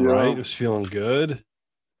feeling right. It was feeling good.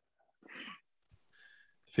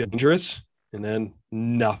 Feeling dangerous. And then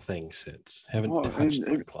nothing since. Haven't touched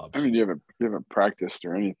my clubs. I mean, you haven't practiced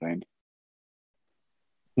or anything.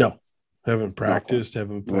 No. Haven't practiced,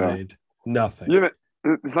 haven't played. Yeah. Nothing.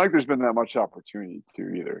 It's like there's been that much opportunity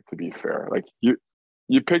to either, to be fair. Like you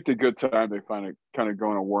picked a good time to kind of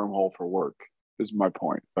go in a wormhole for work, is my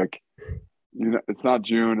point. Like, it's not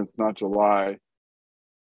June, it's not July,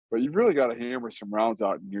 but you've really got to hammer some rounds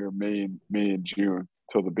out in your May and June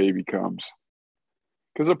till the baby comes.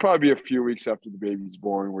 Because there'll probably be a few weeks after the baby's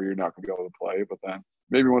born where you're not going to be able to play, but then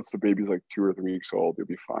maybe once the baby's like 2 or 3 weeks old, you'll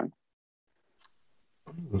be fine.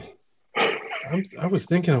 I was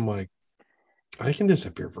thinking, I'm like, I can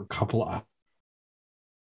disappear for a couple of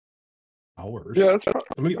hours. Yeah, I'm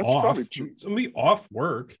gonna be off. I'm gonna be off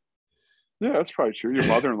work. Yeah, that's probably true. Your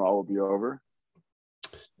mother-in-law will be over.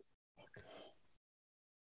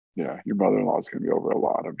 Yeah, your mother-in-law is going to be over a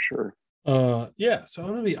lot, I'm sure. Yeah, so I'm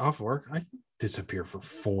going to be off work. I can disappear for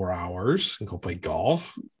 4 hours and go play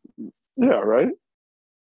golf. Yeah, right?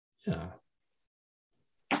 Yeah.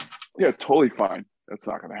 Yeah, totally fine. That's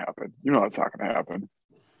not going to happen. You know that's not going to happen.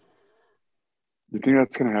 You think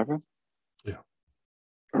that's going to happen? Yeah.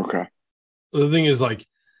 Okay. The thing is, like,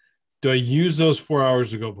 do I use those 4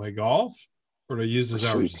 hours to go play golf, or do I use those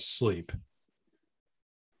hours to sleep?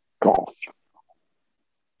 Golf.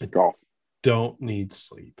 Don't need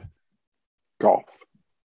sleep. Golf.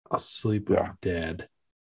 I'll sleep when I'm dead.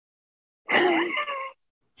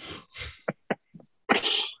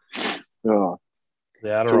 Yeah.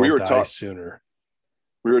 That or I'll die sooner.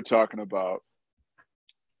 We were talking about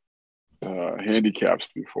handicaps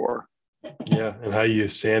before. Yeah, and how you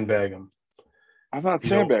sandbag them. I'm not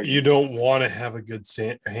sandbagging. You don't want to have a good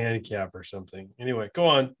handicap or something. Anyway, go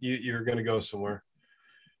on. You're going to go somewhere.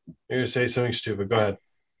 You're going to say something stupid. Go ahead.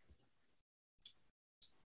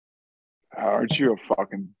 Aren't you a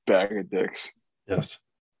fucking bag of dicks? Yes.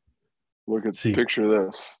 Picture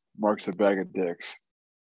this. Mark's a bag of dicks.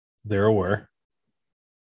 They're aware.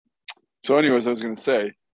 So anyways, I was going to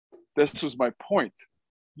say, this was my point.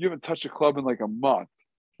 You haven't touched a club in like a month.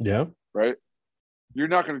 Yeah. Right? You're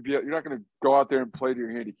not going to go out there and play to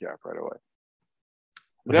your handicap right away.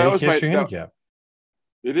 That was my handicap.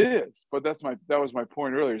 It is, but that was my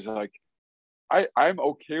point earlier. Is like, I'm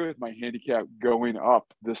okay with my handicap going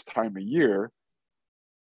up this time of year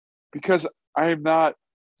because I'm not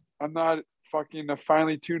fucking a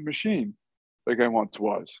finely tuned machine like I once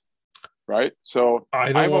was. Right? So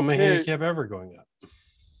I don't want my handicap ever going up.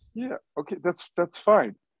 Yeah, okay, that's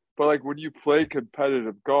fine. But like when you play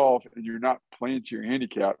competitive golf and you're not playing to your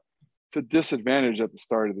handicap, it's a disadvantage at the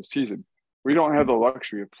start of the season. We don't have the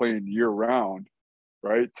luxury of playing year round,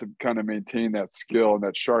 right? To kind of maintain that skill and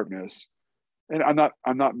that sharpness. And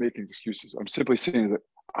I'm not making excuses. I'm simply saying that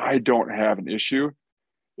I don't have an issue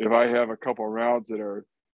if I have a couple of rounds that are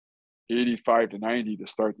 85 to 90 to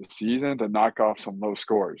start the season to knock off some low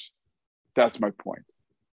scores. That's my point.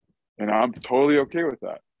 And I'm totally okay with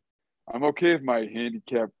that. I'm okay if my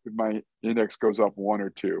handicap, if my index goes up 1 or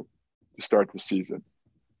 2 to start the season.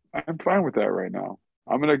 I'm fine with that right now.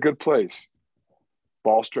 I'm in a good place.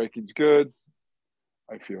 Ball striking's good.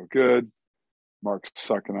 I feel good. Mark's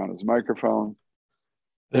sucking on his microphone.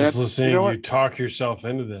 Just listening to you talk yourself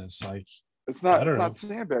into this. Like it's not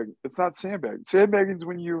sandbagging. It's not sandbagging. Sandbagging's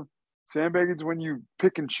when you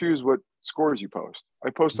pick and choose what scores you post. I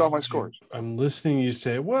post all my scores. I'm listening to you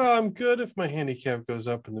say, well, I'm good if my handicap goes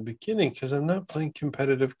up in the beginning because I'm not playing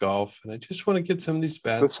competitive golf and I just want to get some of these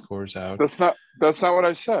bad scores out. That's not what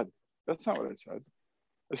I said. That's not what I said.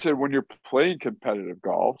 I said when you're playing competitive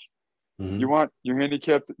golf, you want your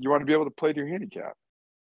handicap, you want to be able to play to your handicap.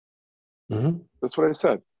 Mm-hmm. That's what I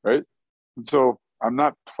said, right? And so I'm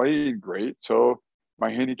not playing great, so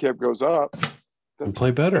my handicap goes up. And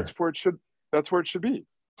play better. That's where it should be.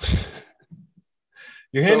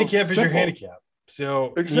 Your handicap is your handicap.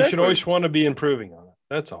 So you should always want to be improving on it.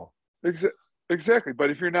 That's all. Exactly.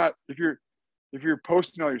 But if you're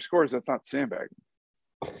posting all your scores, that's not sandbagging.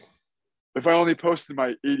 If I only posted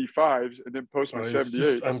my 85s and then post my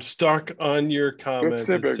 78s. I'm stuck on your comment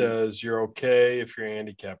that says you're okay if your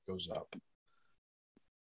handicap goes up.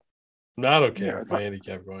 I'm not okay with my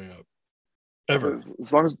handicap going up. Ever.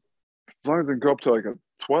 As long as they go up to like a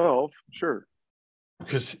 12, sure.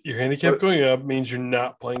 Because your handicap going up means you're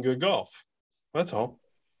not playing good golf. That's all.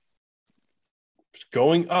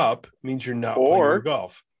 Going up means you're not playing good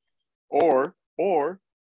golf. Or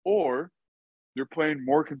you're playing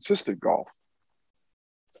more consistent golf.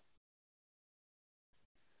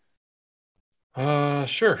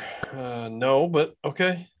 Sure. No, but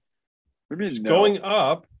okay. I mean, no. Going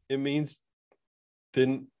up, it means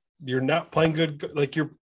then you're not playing good. Like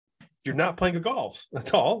you're not playing good golf.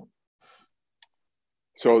 That's all.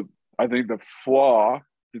 So I think the flaw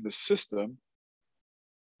in the system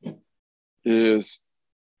is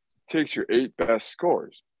takes your 8 best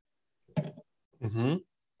scores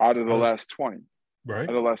out of the last 20. Right. Out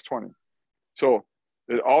of the last 20. So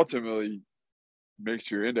it ultimately makes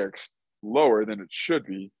your index lower than it should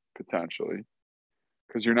be potentially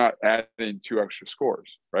because you're not adding 2 extra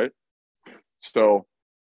scores, right? So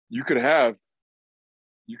you could have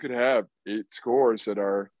 8 scores that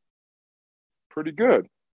are pretty good.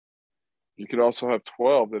 You could also have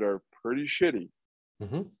 12 that are pretty shitty.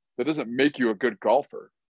 That doesn't make you a good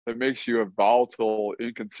golfer. That makes you a volatile,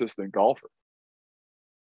 inconsistent golfer.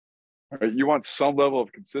 Right? You want some level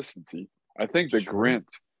of consistency. I think the Grint,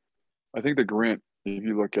 if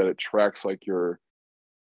you look at it, tracks like your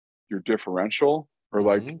differential or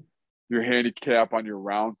like your handicap on your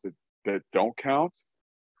rounds that don't count.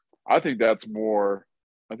 I think that's more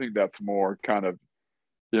kind of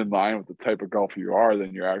in line with the type of golfer you are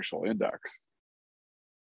than your actual index.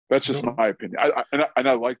 That's just my opinion. I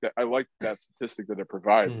like that. I like that statistic that it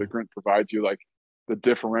provides. The Grint provides you like the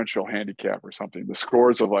differential handicap or something. The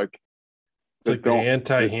scores of like it's like the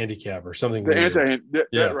anti-handicap or something. The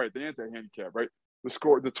anti-handicap, right? The anti-handicap, right?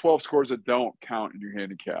 The 12 scores that don't count in your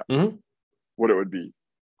handicap. What it would be.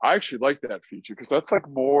 I actually like that feature because that's like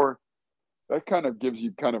more. That kind of gives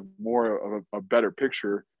you kind of more of a better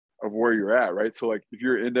picture of where you're at, right? So like if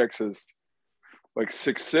your index is like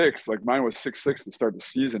 6.6, like mine was 6.6 to start the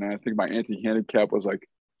season, and I think my anti-handicap was like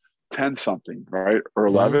 10 something, right? Or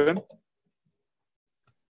 11.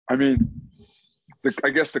 I mean, I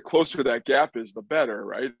guess the closer that gap is, the better,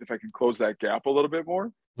 right? If I can close that gap a little bit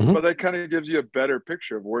more. But that kind of gives you a better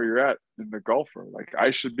picture of where you're at in the golfer. Like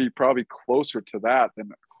I should be probably closer to that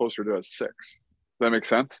than closer to a 6. Does that make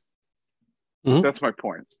sense? That's my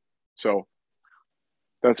point. So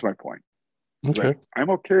that's my point. Okay. Like,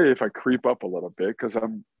 I'm okay if I creep up a little bit because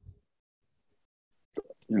I'm,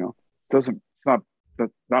 it doesn't mean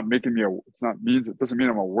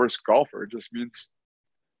I'm a worse golfer. It just means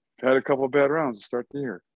I've had a couple of bad rounds to start the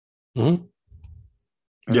year. And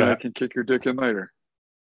then I can kick your dick in later.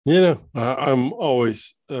 I'm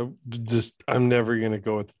always I'm never going to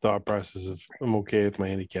go with the thought process of I'm okay if my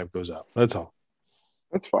handicap goes up. That's all.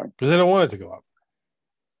 That's fine. Because I don't want it to go up.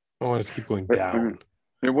 I want it to keep going down. I mean,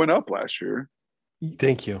 it went up last year.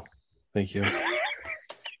 Thank you. Thank you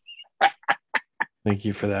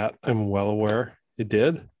for that. I'm well aware. It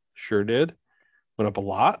did. Sure did. Went up a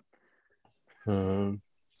lot.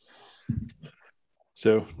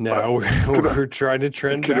 So now we're trying to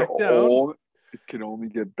trend back down. It can only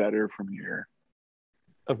get better from here.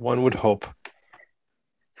 One would hope.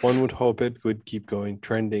 It would keep going,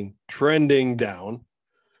 trending down.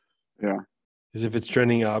 Yeah. Because if it's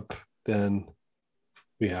trending up, then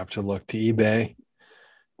we have to look to eBay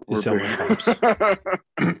to sell my clubs.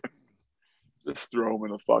 Just throw them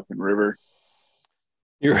in the fucking river.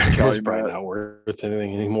 It's probably not worth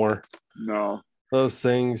anything anymore. No. Those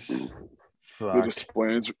things. The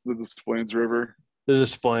Displains River. The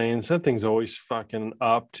Displains. That thing's always fucking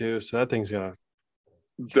up too. So that thing's gonna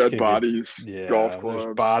dead bodies. Golf clubs.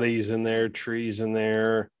 There's bodies in there, trees in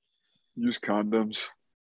there. Use condoms.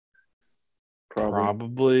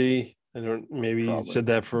 Probably. Maybe you said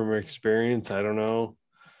that from experience. I don't know.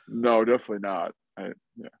 No, definitely not.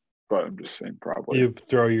 But I'm just saying probably. You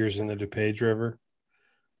throw yours in the DuPage River?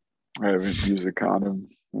 I haven't used a condom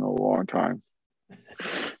in a long time.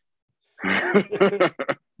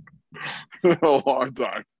 A long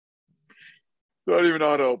time. Don't even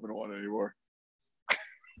know how to open one anymore.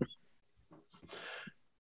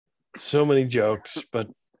 So many jokes, but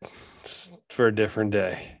for a different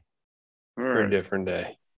day. A different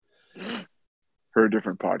day. For a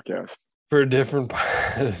different podcast. For a different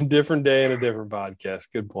day and a different podcast.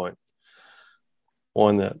 Good point.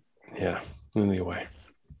 One that, anyway.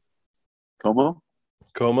 Como?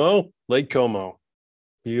 Lake Como.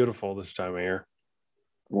 Beautiful this time of year.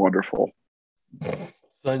 Wonderful.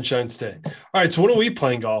 Sunshine State. All right, so when are we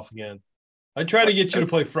playing golf again? I tried to get you to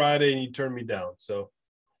play Friday and you turned me down. So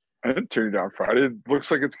I didn't turn you down Friday. It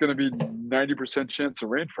looks like it's going to be 90% chance of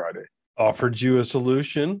rain Friday. Offered you a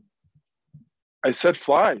solution. I said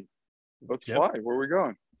fly. Let's fly. Where are we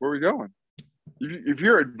going? If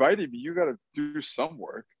you're inviting me, you got to do some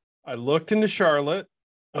work. I looked into Charlotte.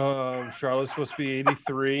 Charlotte's supposed to be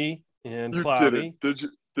 83 and cloudy. Did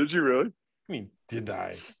you really? I mean, did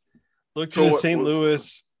I? Looked into St.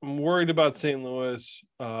 Louis. I'm worried about St. Louis.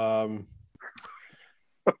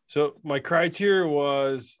 So my criteria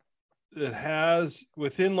was it has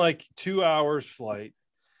within like 2 hours flight.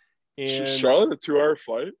 And Charlotte, a 2-hour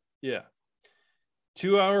flight? Yeah.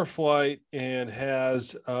 2-hour flight and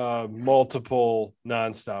has multiple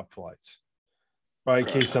nonstop flights, right? In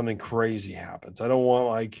case something crazy happens. I don't want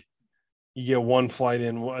like you get one flight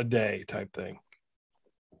in a day type thing.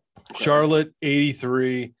 Okay. Charlotte,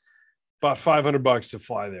 83, about $500 to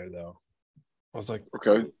fly there though. I was like,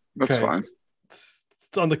 okay, that's fine. It's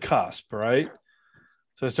on the cusp, right?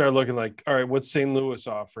 So I started looking like, all right, what's St. Louis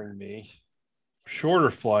offering me? Shorter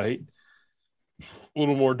flight, a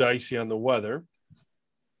little more dicey on the weather.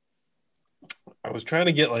 I was trying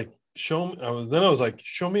to get like show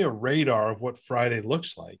me a radar of what Friday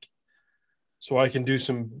looks like so I can do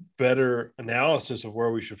some better analysis of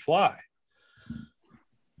where we should fly.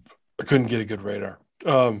 I couldn't get a good radar.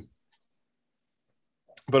 But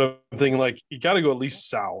I'm thinking like you got to go at least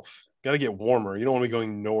south. Got to get warmer. You don't want to be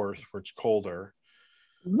going north where it's colder.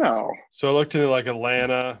 No. So I looked into like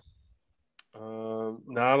Atlanta.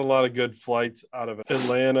 Not a lot of good flights out of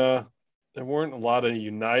Atlanta. There weren't a lot of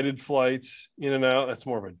United flights in and out. That's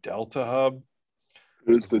more of a Delta hub.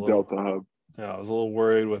 It is the Delta hub. Yeah, I was a little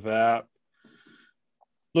worried with that.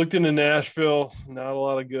 Looked into Nashville. Not a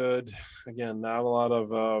lot of good. Again, not a lot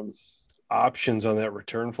of options on that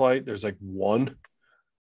return flight. There's like one.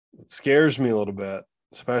 It scares me a little bit,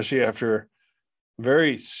 especially after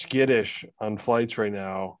very skittish on flights right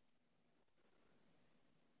now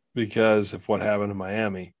because of what happened in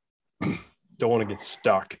Miami. Don't want to get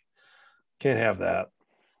stuck. Can't have that.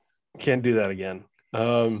 Can't do that again.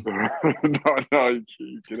 No,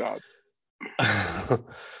 you cannot.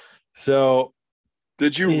 So,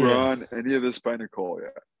 did you run any of this by Nicole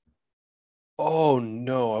yet? Oh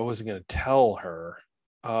no, I wasn't going to tell her.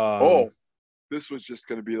 This was just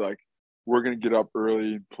going to be like, we're going to get up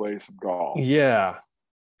early and play some golf. Yeah.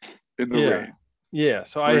 In the rain. Yeah.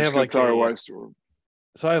 So I have like a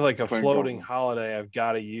floating golf. holiday I've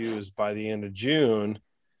got to use by the end of June.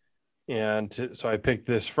 And so I picked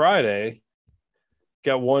this Friday,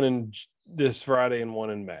 got one in this Friday and one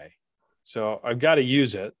in May. So I've got to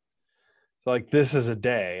use it. So like this is a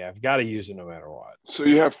day. I've got to use it no matter what. So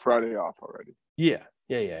you have Friday off already? Yeah.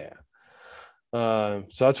 So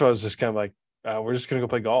that's why I was just kind of like, we're just going to go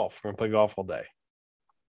play golf. We're going to play golf all day.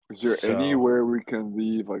 Is there anywhere we can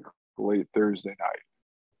leave like late Thursday night?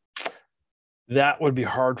 That would be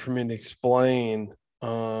hard for me to explain.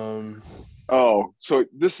 So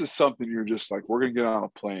this is something you're just like, we're going to get on a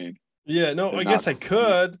plane. Yeah, no, I guess I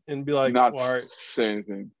could and be like, not say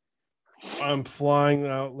anything. I'm flying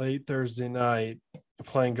out late Thursday night,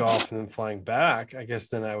 playing golf and then flying back. I guess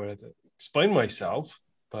then I would have to explain myself,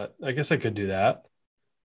 but I guess I could do that.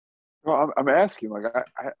 Well, I'm asking, like,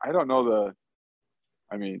 I don't know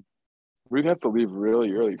we'd have to leave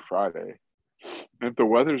really early Friday. And if the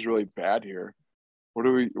weather's really bad here,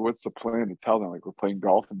 what's the plan to tell them? Like, we're playing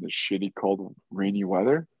golf in this shitty, cold, rainy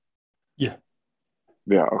weather? Yeah.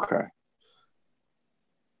 Yeah, okay.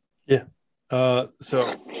 Yeah. So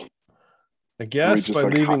I guess by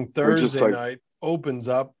leaving Thursday night opens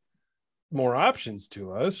up more options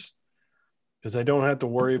to us because I don't have to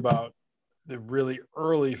worry about the really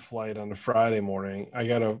early flight on a Friday morning. I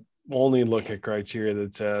got to only look at criteria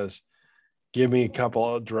that says, give me a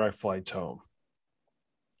couple of direct flights home.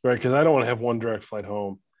 Right? Because I don't want to have one direct flight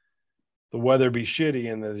home. The weather be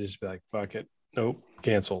shitty and then just be like, fuck it. Nope,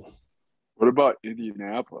 canceled. What about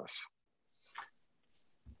Indianapolis?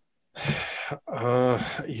 You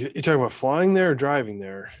talking about flying there or driving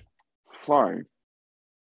there? Flying.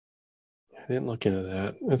 I didn't look into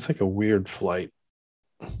that. It's like a weird flight.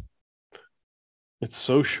 It's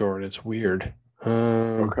so short. It's weird.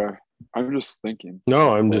 Okay. I'm just thinking.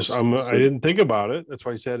 No, I didn't think about it. That's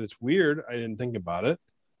why I said it's weird. I didn't think about it.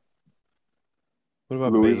 What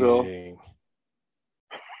about Louisville?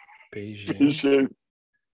 Beijing.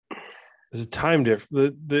 There's a time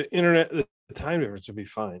difference. The time difference would be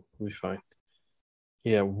fine. It'll be fine.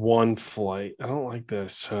 Yeah, one flight. I don't like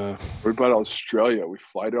this. What about Australia? We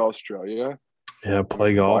fly to Australia. Yeah,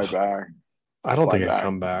 play golf. Fly back. I don't think I'd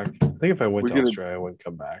come back. I think if I went to Australia, I wouldn't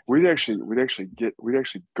come back. We'd actually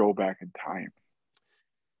go back in time.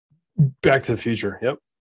 Back to the Future. Yep.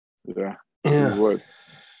 Yeah. We would.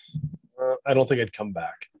 I don't think I'd come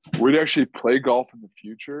back. We'd actually play golf in the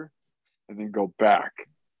future and then go back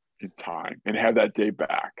in time and have that day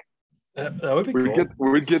back. That would be cool.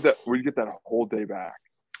 We'd get that whole day back.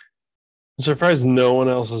 I'm surprised no one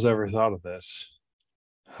else has ever thought of this.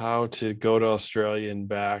 How to go to Australia and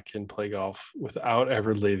back and play golf without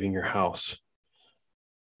ever leaving your house.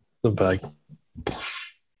 The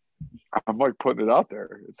I'm like putting it out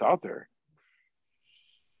there. It's out there.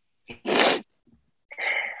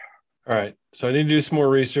 All right. So I need to do some more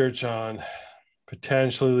research on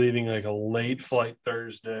potentially leaving like a late flight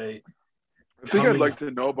Thursday. I think I'd like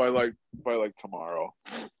to know by tomorrow,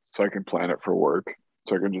 so I can plan it for work.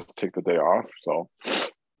 So I can just take the day off. So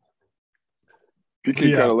if you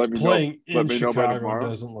can kind of let me know by Chicago tomorrow.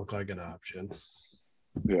 Doesn't look like an option.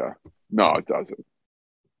 Yeah, no, it doesn't.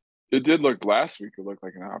 It did look last week. It looked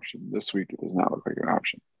like an option. This week, it does not look like an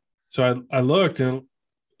option. So I looked and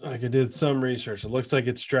I did some research. It looks like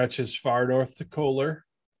it stretches far north to Kohler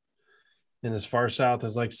and as far south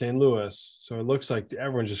as like St. Louis. So it looks like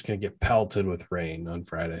everyone's just going to get pelted with rain on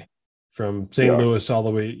Friday from St. Louis all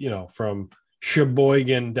the way, from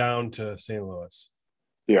Sheboygan down to St. Louis.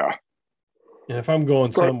 Yeah. And if I'm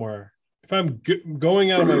going somewhere, if I'm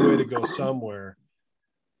going out of my way to go somewhere,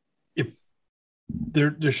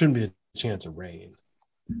 there shouldn't be a chance of rain.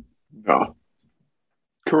 No.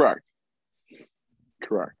 Correct.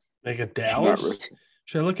 Like a Dallas?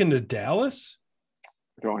 Should I look into Dallas?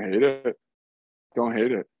 Don't hate it.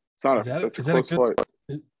 It's not that's a close flight.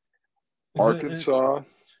 Arkansas,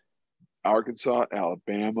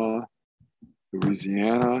 Alabama,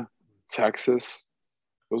 Louisiana, Texas.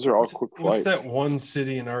 Those are all quick flights. What's that one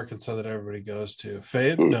city in Arkansas that everybody goes to?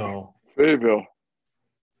 Fayetteville? No. Fayetteville.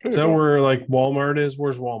 Is that where like Walmart is?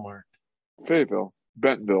 Where's Walmart? Fayetteville.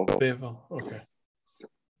 Bentonville. Fayetteville. Okay.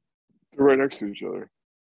 They're right next to each other.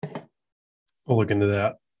 We'll look into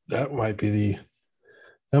that. That might be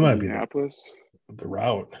Minneapolis. The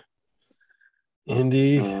route.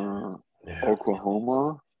 Indy.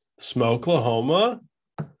 Oklahoma. Smokelahoma.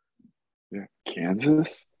 Yeah.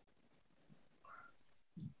 Kansas.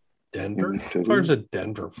 Denver. How far is a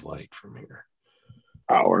Denver flight from here?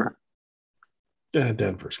 Hour.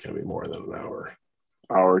 Denver's gonna be more than an hour.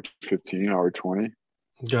 Hour 15, hour 20.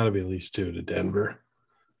 Got to be at least 2 to Denver.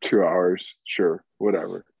 2 hours, sure,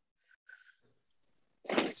 whatever.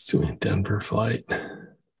 Let's do a Denver flight.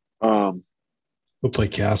 We'll play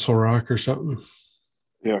Castle Rock or something.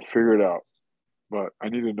 Yeah, figure it out. But I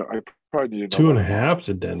need to know. I probably need to know. 2.5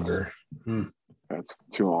 to Denver. That's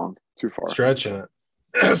too long, too far. Stretching it.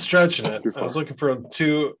 I was looking for a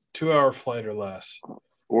 2-hour flight or less.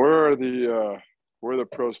 Where are the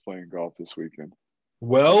pros playing golf this weekend?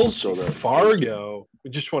 Wells Fargo.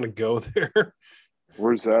 We just want to go there.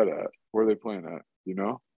 Where's that at? Where are they playing at? You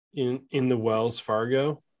know? In the Wells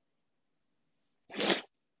Fargo.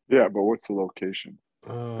 Yeah, but what's the location?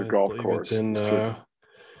 The golf course. I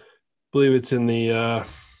believe it's in the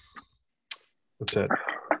what's that?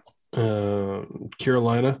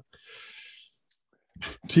 Carolina.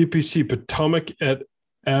 TPC Potomac at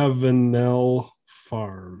Avenel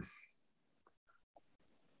Farm.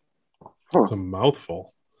 Huh. It's a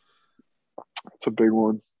mouthful. It's a big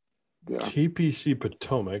one. Yeah. TPC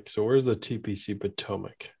Potomac. So where's the TPC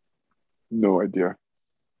Potomac? No idea.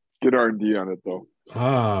 Get R&D on it though.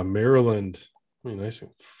 Maryland. Nice and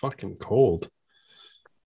fucking cold.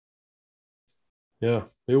 Yeah,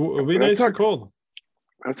 it'll be nice and cold.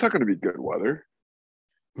 That's not going to be good weather.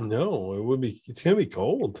 No, it would be. It's going to be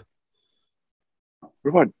cold.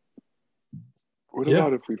 What about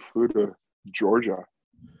if we flew to Georgia?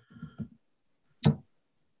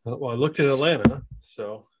 Well, I looked at Atlanta,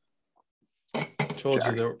 so I told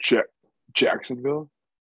you there. Jacksonville?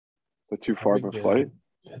 Is that too far of a flight?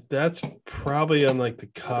 That's probably on like the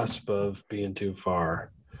cusp of being too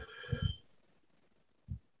far.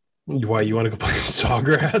 Why, you want to go play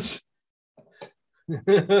Sawgrass?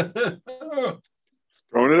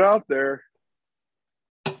 Throwing it out there.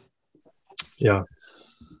 Yeah.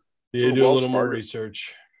 You do a little more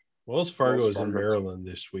research. Wells Fargo is in Maryland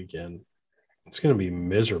this weekend. It's going to be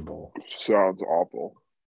miserable. Sounds awful.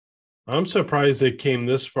 I'm surprised they came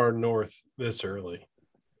this far north this early.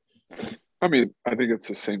 I mean, I think it's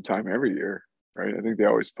the same time every year, right? I think they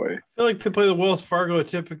always play. I feel like they play the Wells Fargo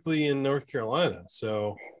typically in North Carolina.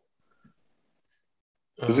 So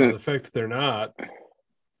the fact that they're not.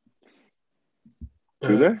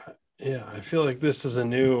 Do they? Yeah, I feel like this is a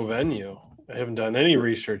new venue. I haven't done any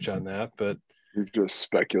research on that, but. You're just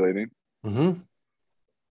speculating. Mm-hmm.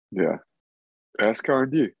 Yeah. Ask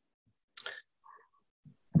R&D.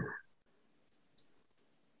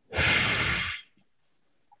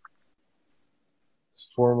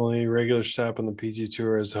 Formerly regular stop on the PG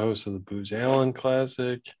Tour as the host of the Booz Allen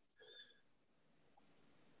Classic.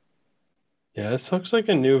 Yeah, this looks like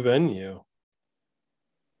a new venue.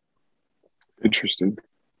 Interesting.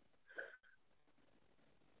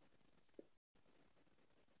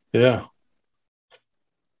 Yeah.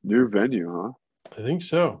 New venue, huh? I think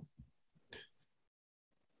so.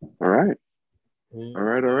 All right. Yeah. All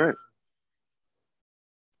right.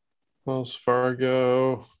 Wells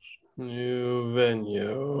Fargo. New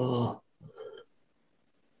venue.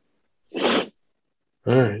 All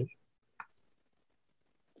right.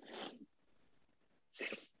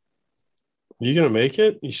 You gonna make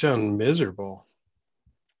it? You sound miserable.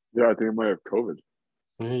 Yeah, I think I might have COVID.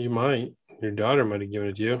 Yeah, you might. Your daughter might have given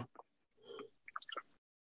it to you.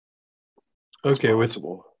 Okay,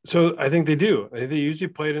 so I think they do. I think they usually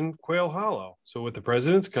played in Quail Hollow. So with the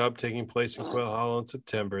President's Cup taking place in Quail Hollow in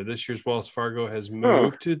September, this year's Wells Fargo has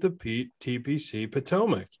moved to the TPC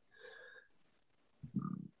Potomac.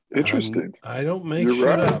 Interesting. I don't make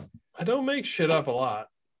shit up. I don't make shit up a lot.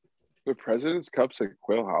 The President's Cup's at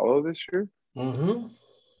Quail Hollow this year? Mm-hmm.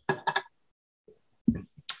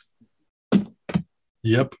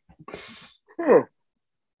 Yep. Oh.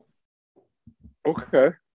 Okay.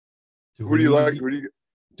 Who do you like?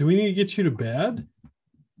 Do we need to get you to bed?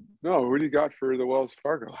 No, who do you got for the Wells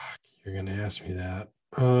Fargo? Fuck, you're going to ask me that.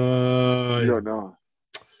 You don't know.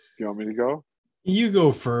 You want me to go? You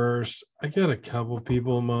go first. I got a couple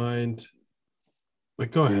people in mind.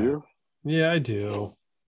 But go ahead. You? Yeah, I do.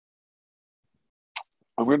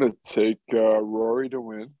 I'm going to take Rory to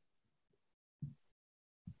win.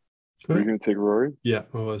 Are you going to take Rory? Yeah,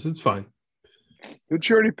 it's fine. Did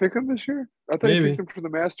you already pick him this year? I thought you picked him for the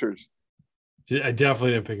Masters. I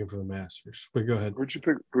definitely didn't pick him for the Masters. But go ahead. Who'd you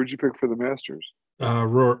pick for the Masters?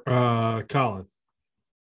 Colin.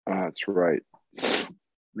 That's right.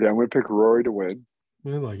 Yeah, I'm going to pick Rory to win. I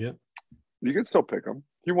like it. You can still pick him.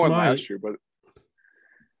 He won last year, but.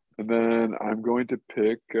 And then I'm going to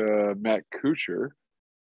pick Matt Kuchar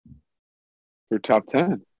for top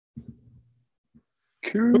 10.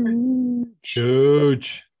 Cooch.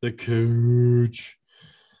 The Cooch.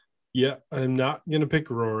 Yeah, I'm not gonna pick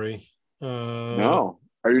Rory. No,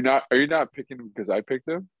 are you not picking him because I picked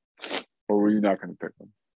him, or were you not going to pick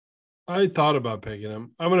him? I thought about picking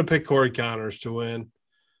him. I'm gonna pick Corey Connors to win.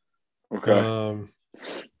 Okay. I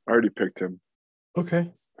already picked him.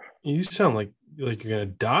 Okay. You sound like you're gonna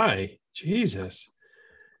die. Jesus.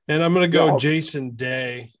 And I'm gonna go Jason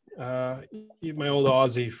Day, my old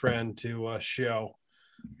Aussie friend, to show.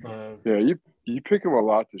 Yeah, you pick him a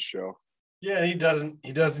lot to show. Yeah, he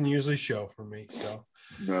doesn't usually show for me. So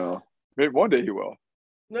no, maybe one day he will.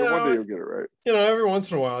 No, but one day he'll get it right. Every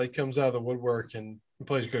once in a while he comes out of the woodwork and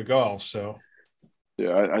plays good golf. So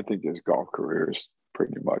yeah, I think his golf career is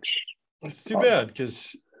pretty much. It's too bad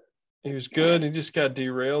because he was good. He just got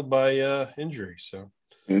derailed by injury. So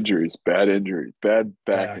bad injuries, bad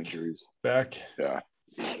back injuries. Back. Yeah.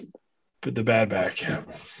 But the bad back.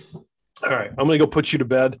 All right, I'm gonna go put you to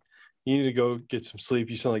bed. You need to go get some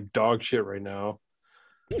sleep. You sound like dog shit right now.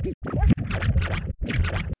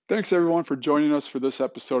 Thanks, everyone, for joining us for this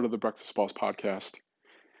episode of the Breakfast Balls podcast.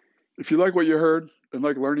 If you like what you heard and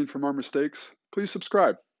like learning from our mistakes, please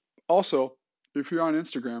subscribe. Also, if you're on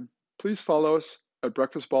Instagram, please follow us at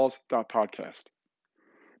breakfastballs.podcast.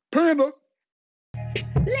 Panda!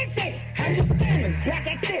 Listen, 100 scammers, black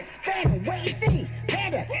exits, fan, wait and see.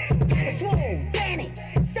 Panda, got a swole, Danny,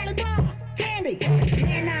 Sally Bar, Candy.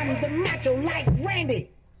 Man, I'm the macho like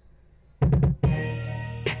Randy.